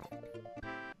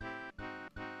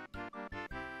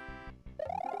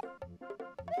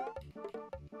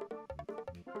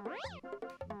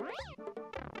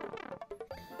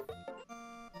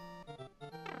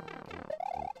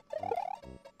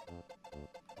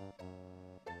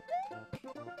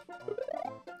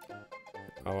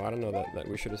 Oh, I don't know that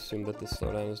we should assume that this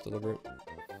slowdown is deliberate.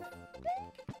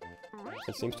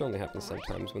 It seems to only happen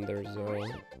sometimes when there's,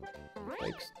 like,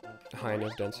 high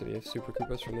enough density of Super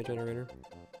Koopas from the generator.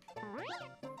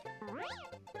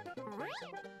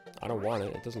 I don't want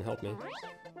it, it doesn't help me.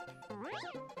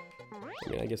 I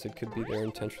mean, I guess it could be there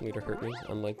intentionally to hurt me,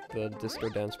 unlike the disco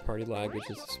dance party lag, which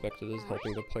is suspected as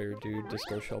helping the player do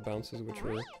disco shell bounces, which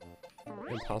were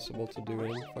impossible to do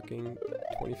in fucking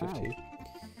 2015.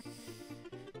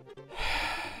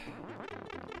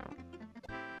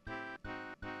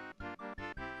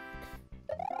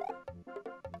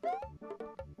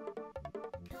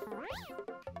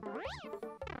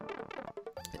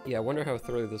 Yeah, I wonder how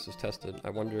thoroughly this was tested. I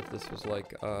wonder if this was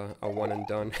like a one and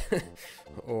done,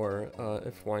 or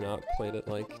if Why Not played it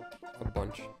like a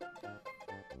bunch.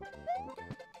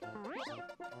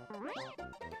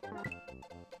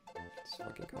 This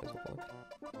fucking Kaiser block.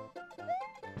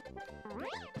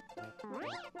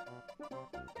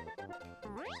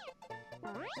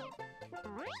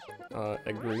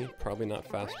 Agree, probably not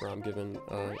fast RAM given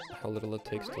how little it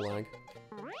takes to lag.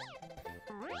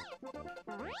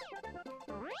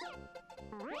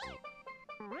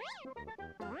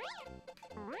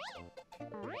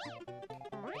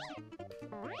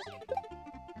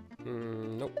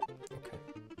 Nope. Okay.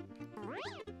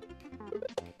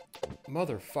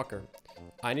 Motherfucker.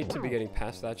 I need to be getting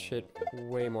past that shit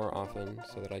way more often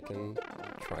so that I can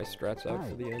try strats out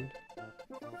for the end.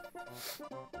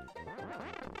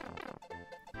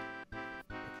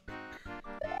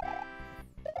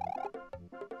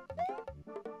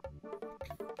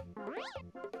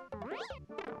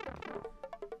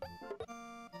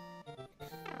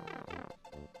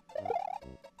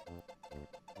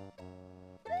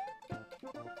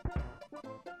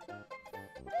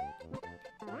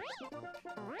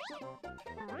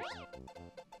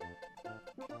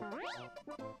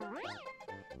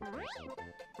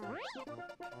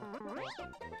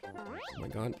 Oh my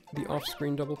god, the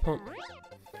off-screen double pump.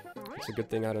 It's a good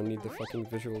thing I don't need the fucking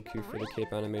visual cue for the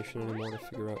cape animation anymore to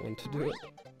figure out when to do it.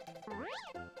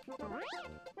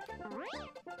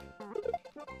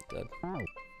 Dead.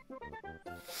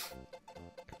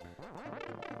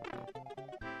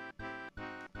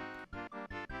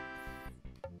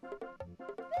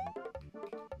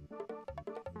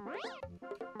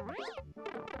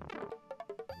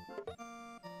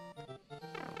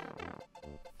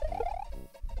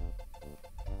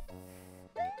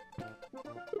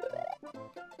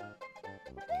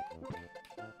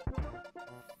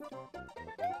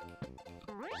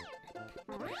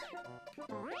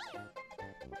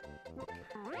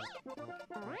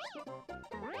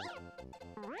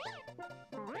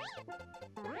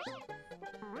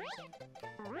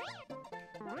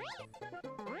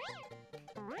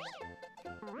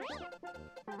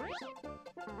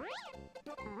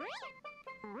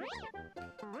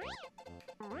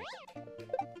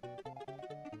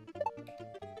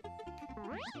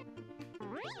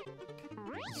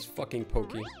 It's fucking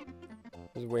pokey.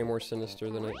 It's way more sinister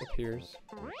than it appears.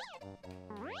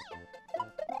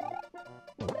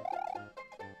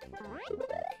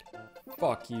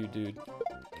 Fuck you, dude.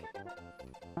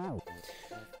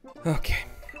 Okay.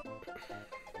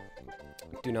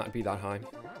 Do not be that high.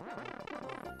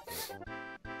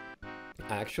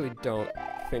 I actually don't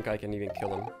think I can even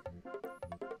kill him.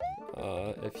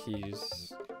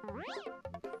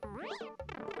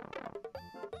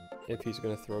 If he's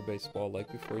gonna throw a baseball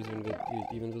like before he's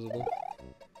even visible.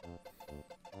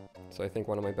 So I think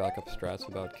one of my backup strats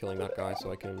about killing that guy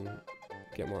so I can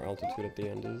get more altitude at the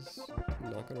end is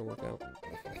not gonna work out.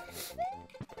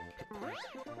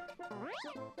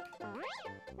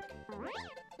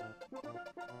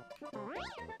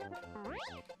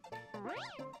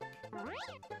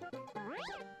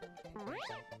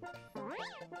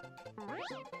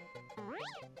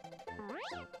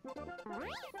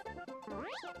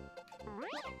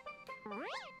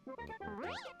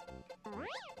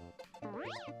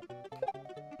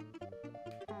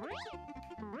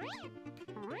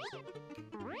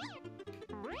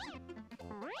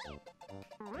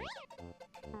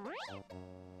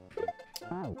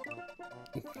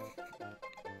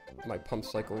 My pump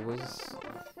cycle was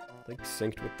like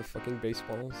synced with the fucking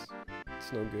baseballs.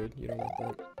 It's no good, you don't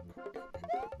want that.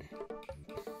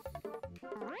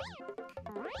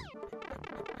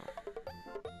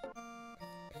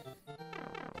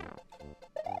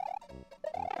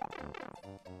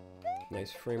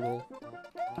 Nice frame roll.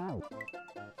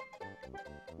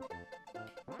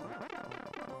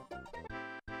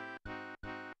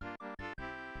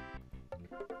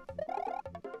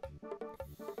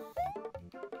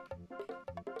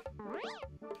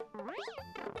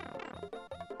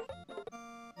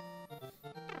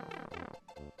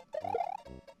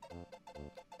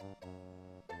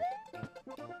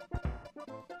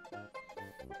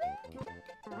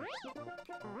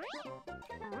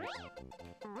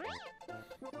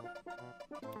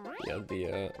 Yeah,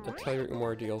 the Atelier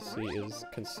Umar DLC is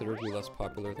considerably less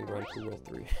popular than Grand Prix World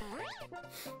 3.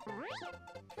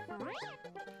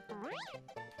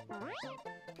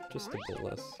 Just a bit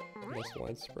less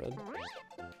widespread.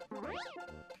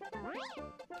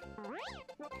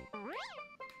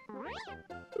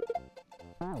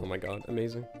 Oh my god,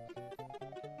 amazing.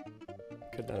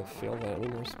 Could not have failed that any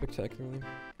more spectacularly.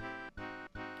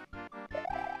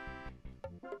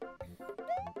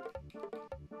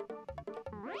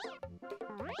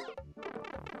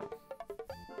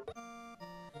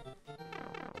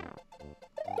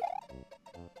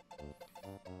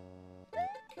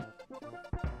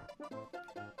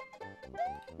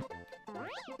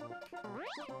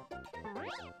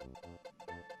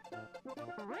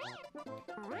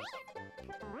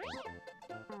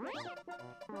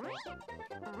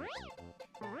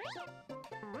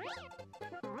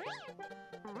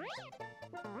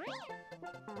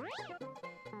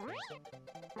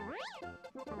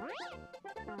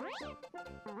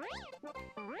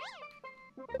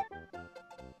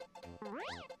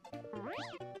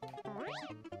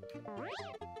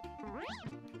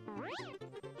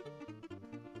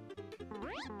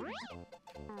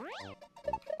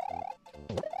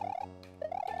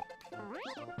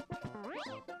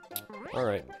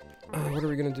 Alright, what are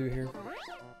we gonna do here?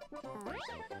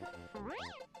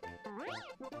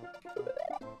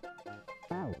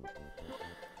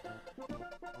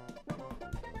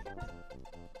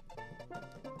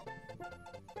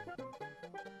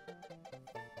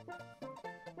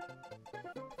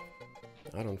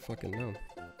 I don't fucking know.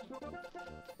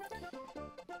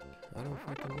 I don't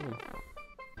fucking know.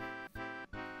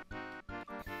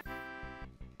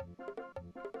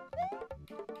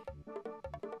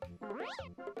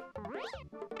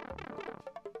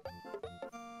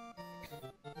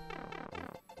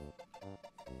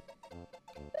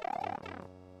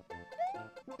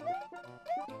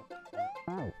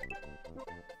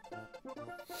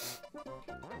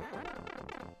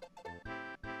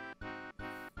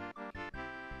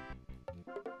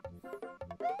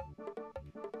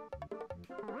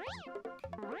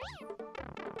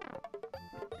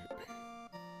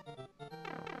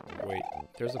 Wait,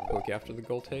 there's a poke after the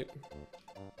gold tape?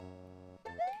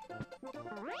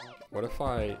 What if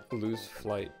I lose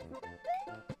flight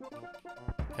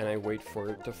and I wait for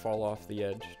it to fall off the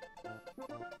edge?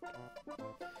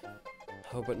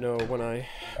 Oh, but no, when I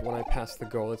pass the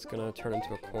goal, it's gonna turn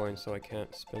into a coin, so I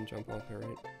can't spin jump off it,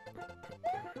 right?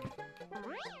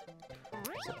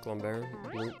 What's up, Glumbear?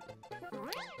 Blue.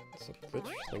 What's up,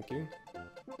 Glitch? Thank you.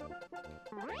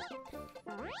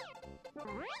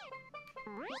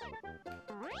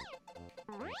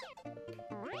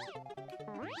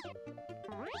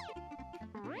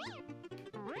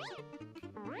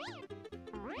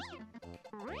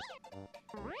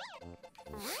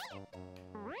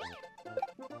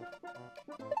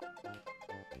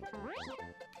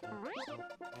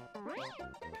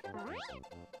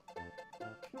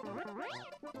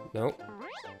 Nope.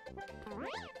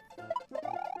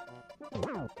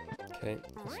 Okay,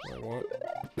 that's what I want.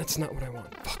 That's not what I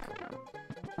want.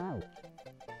 Fuck.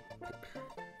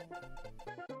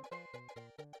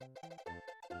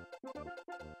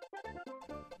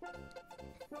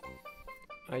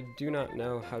 I do not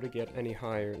know how to get any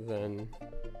higher than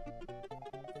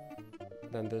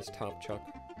this top chuck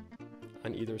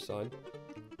on either side.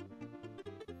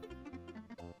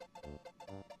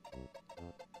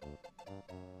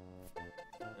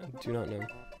 I do not know.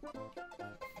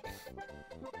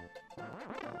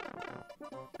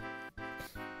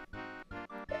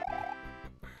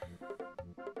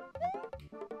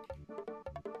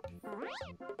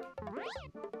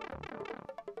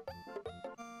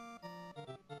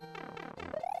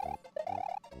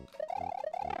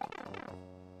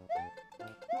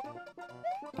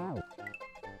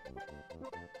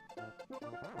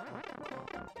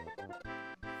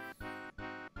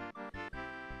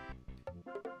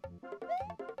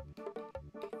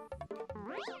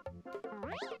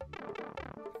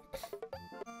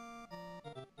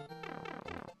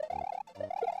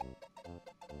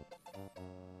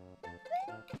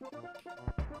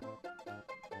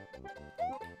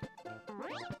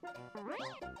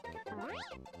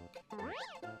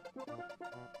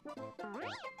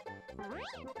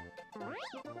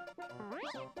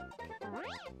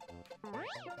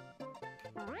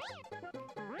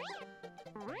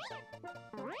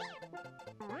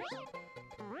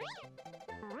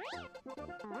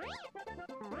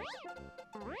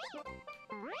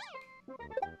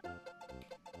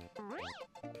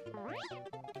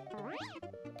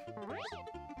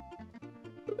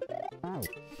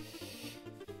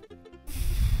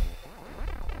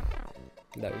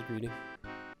 That was greedy.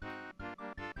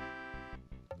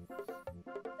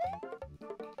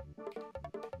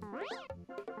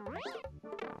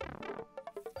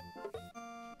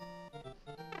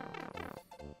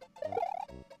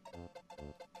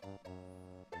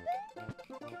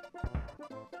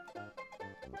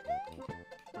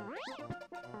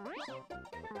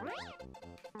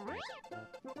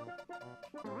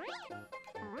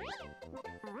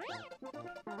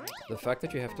 The fact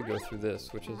that you have to go through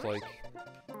this, which is like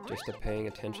just a paying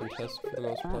attention test for the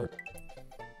most part,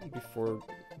 before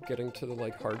getting to the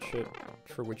like hard shit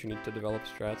for which you need to develop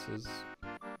strats is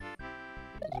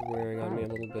wearing on me a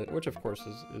little bit, which of course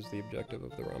is the objective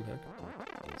of the ROM hack.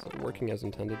 So working as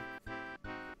intended.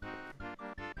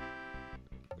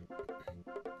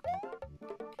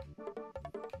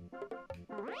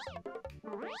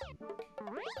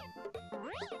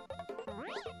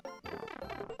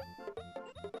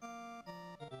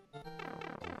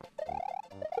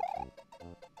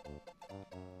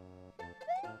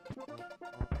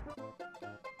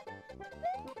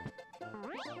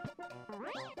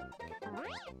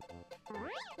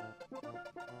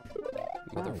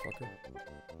 Motherfucker.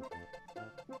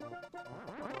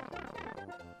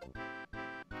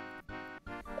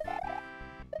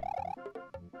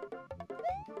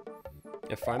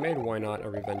 If I made Why Not a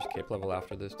Revenge Cape level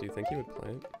after this, do you think you would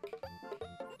play it?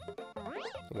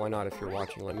 Why not if you're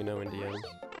watching? Let me know in DMs.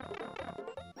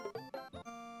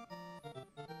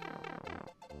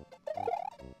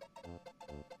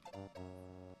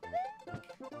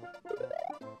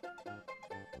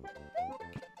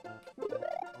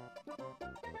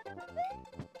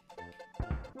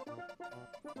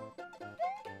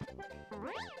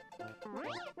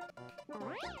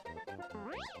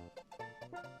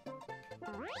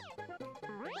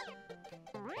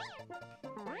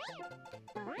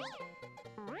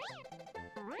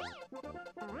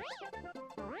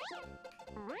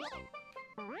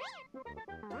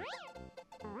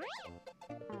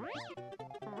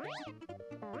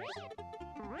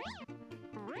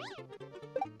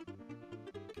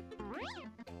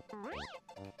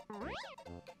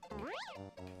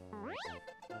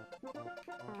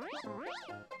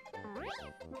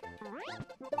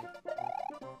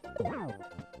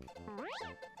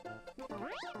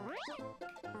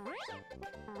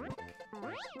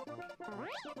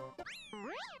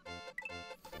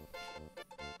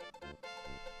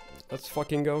 Let's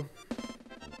fucking go.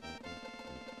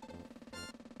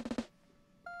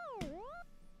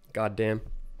 God damn.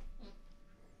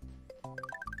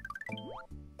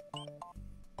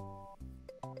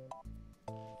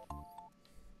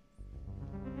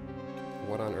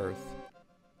 What on earth?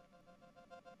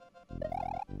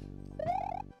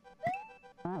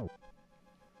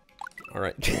 All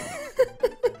right.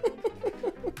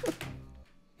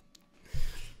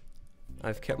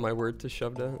 I've kept my word to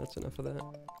Shovda. That's enough of that.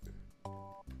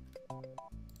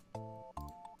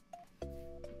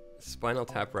 Spinal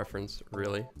Tap reference,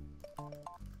 really?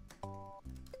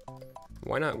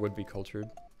 Why not would be cultured?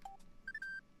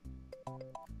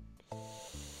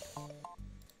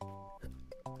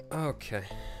 Okay.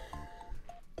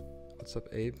 What's up,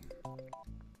 Abe?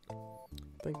 I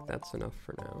think that's enough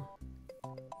for now.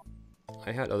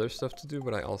 I had other stuff to do,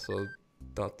 but I also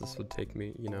thought this would take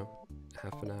me, you know,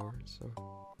 half an hour, so.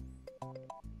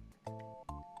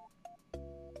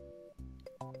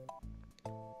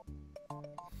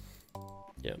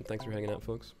 Yeah, thanks for hanging out,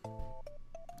 folks.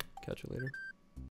 Catch you later.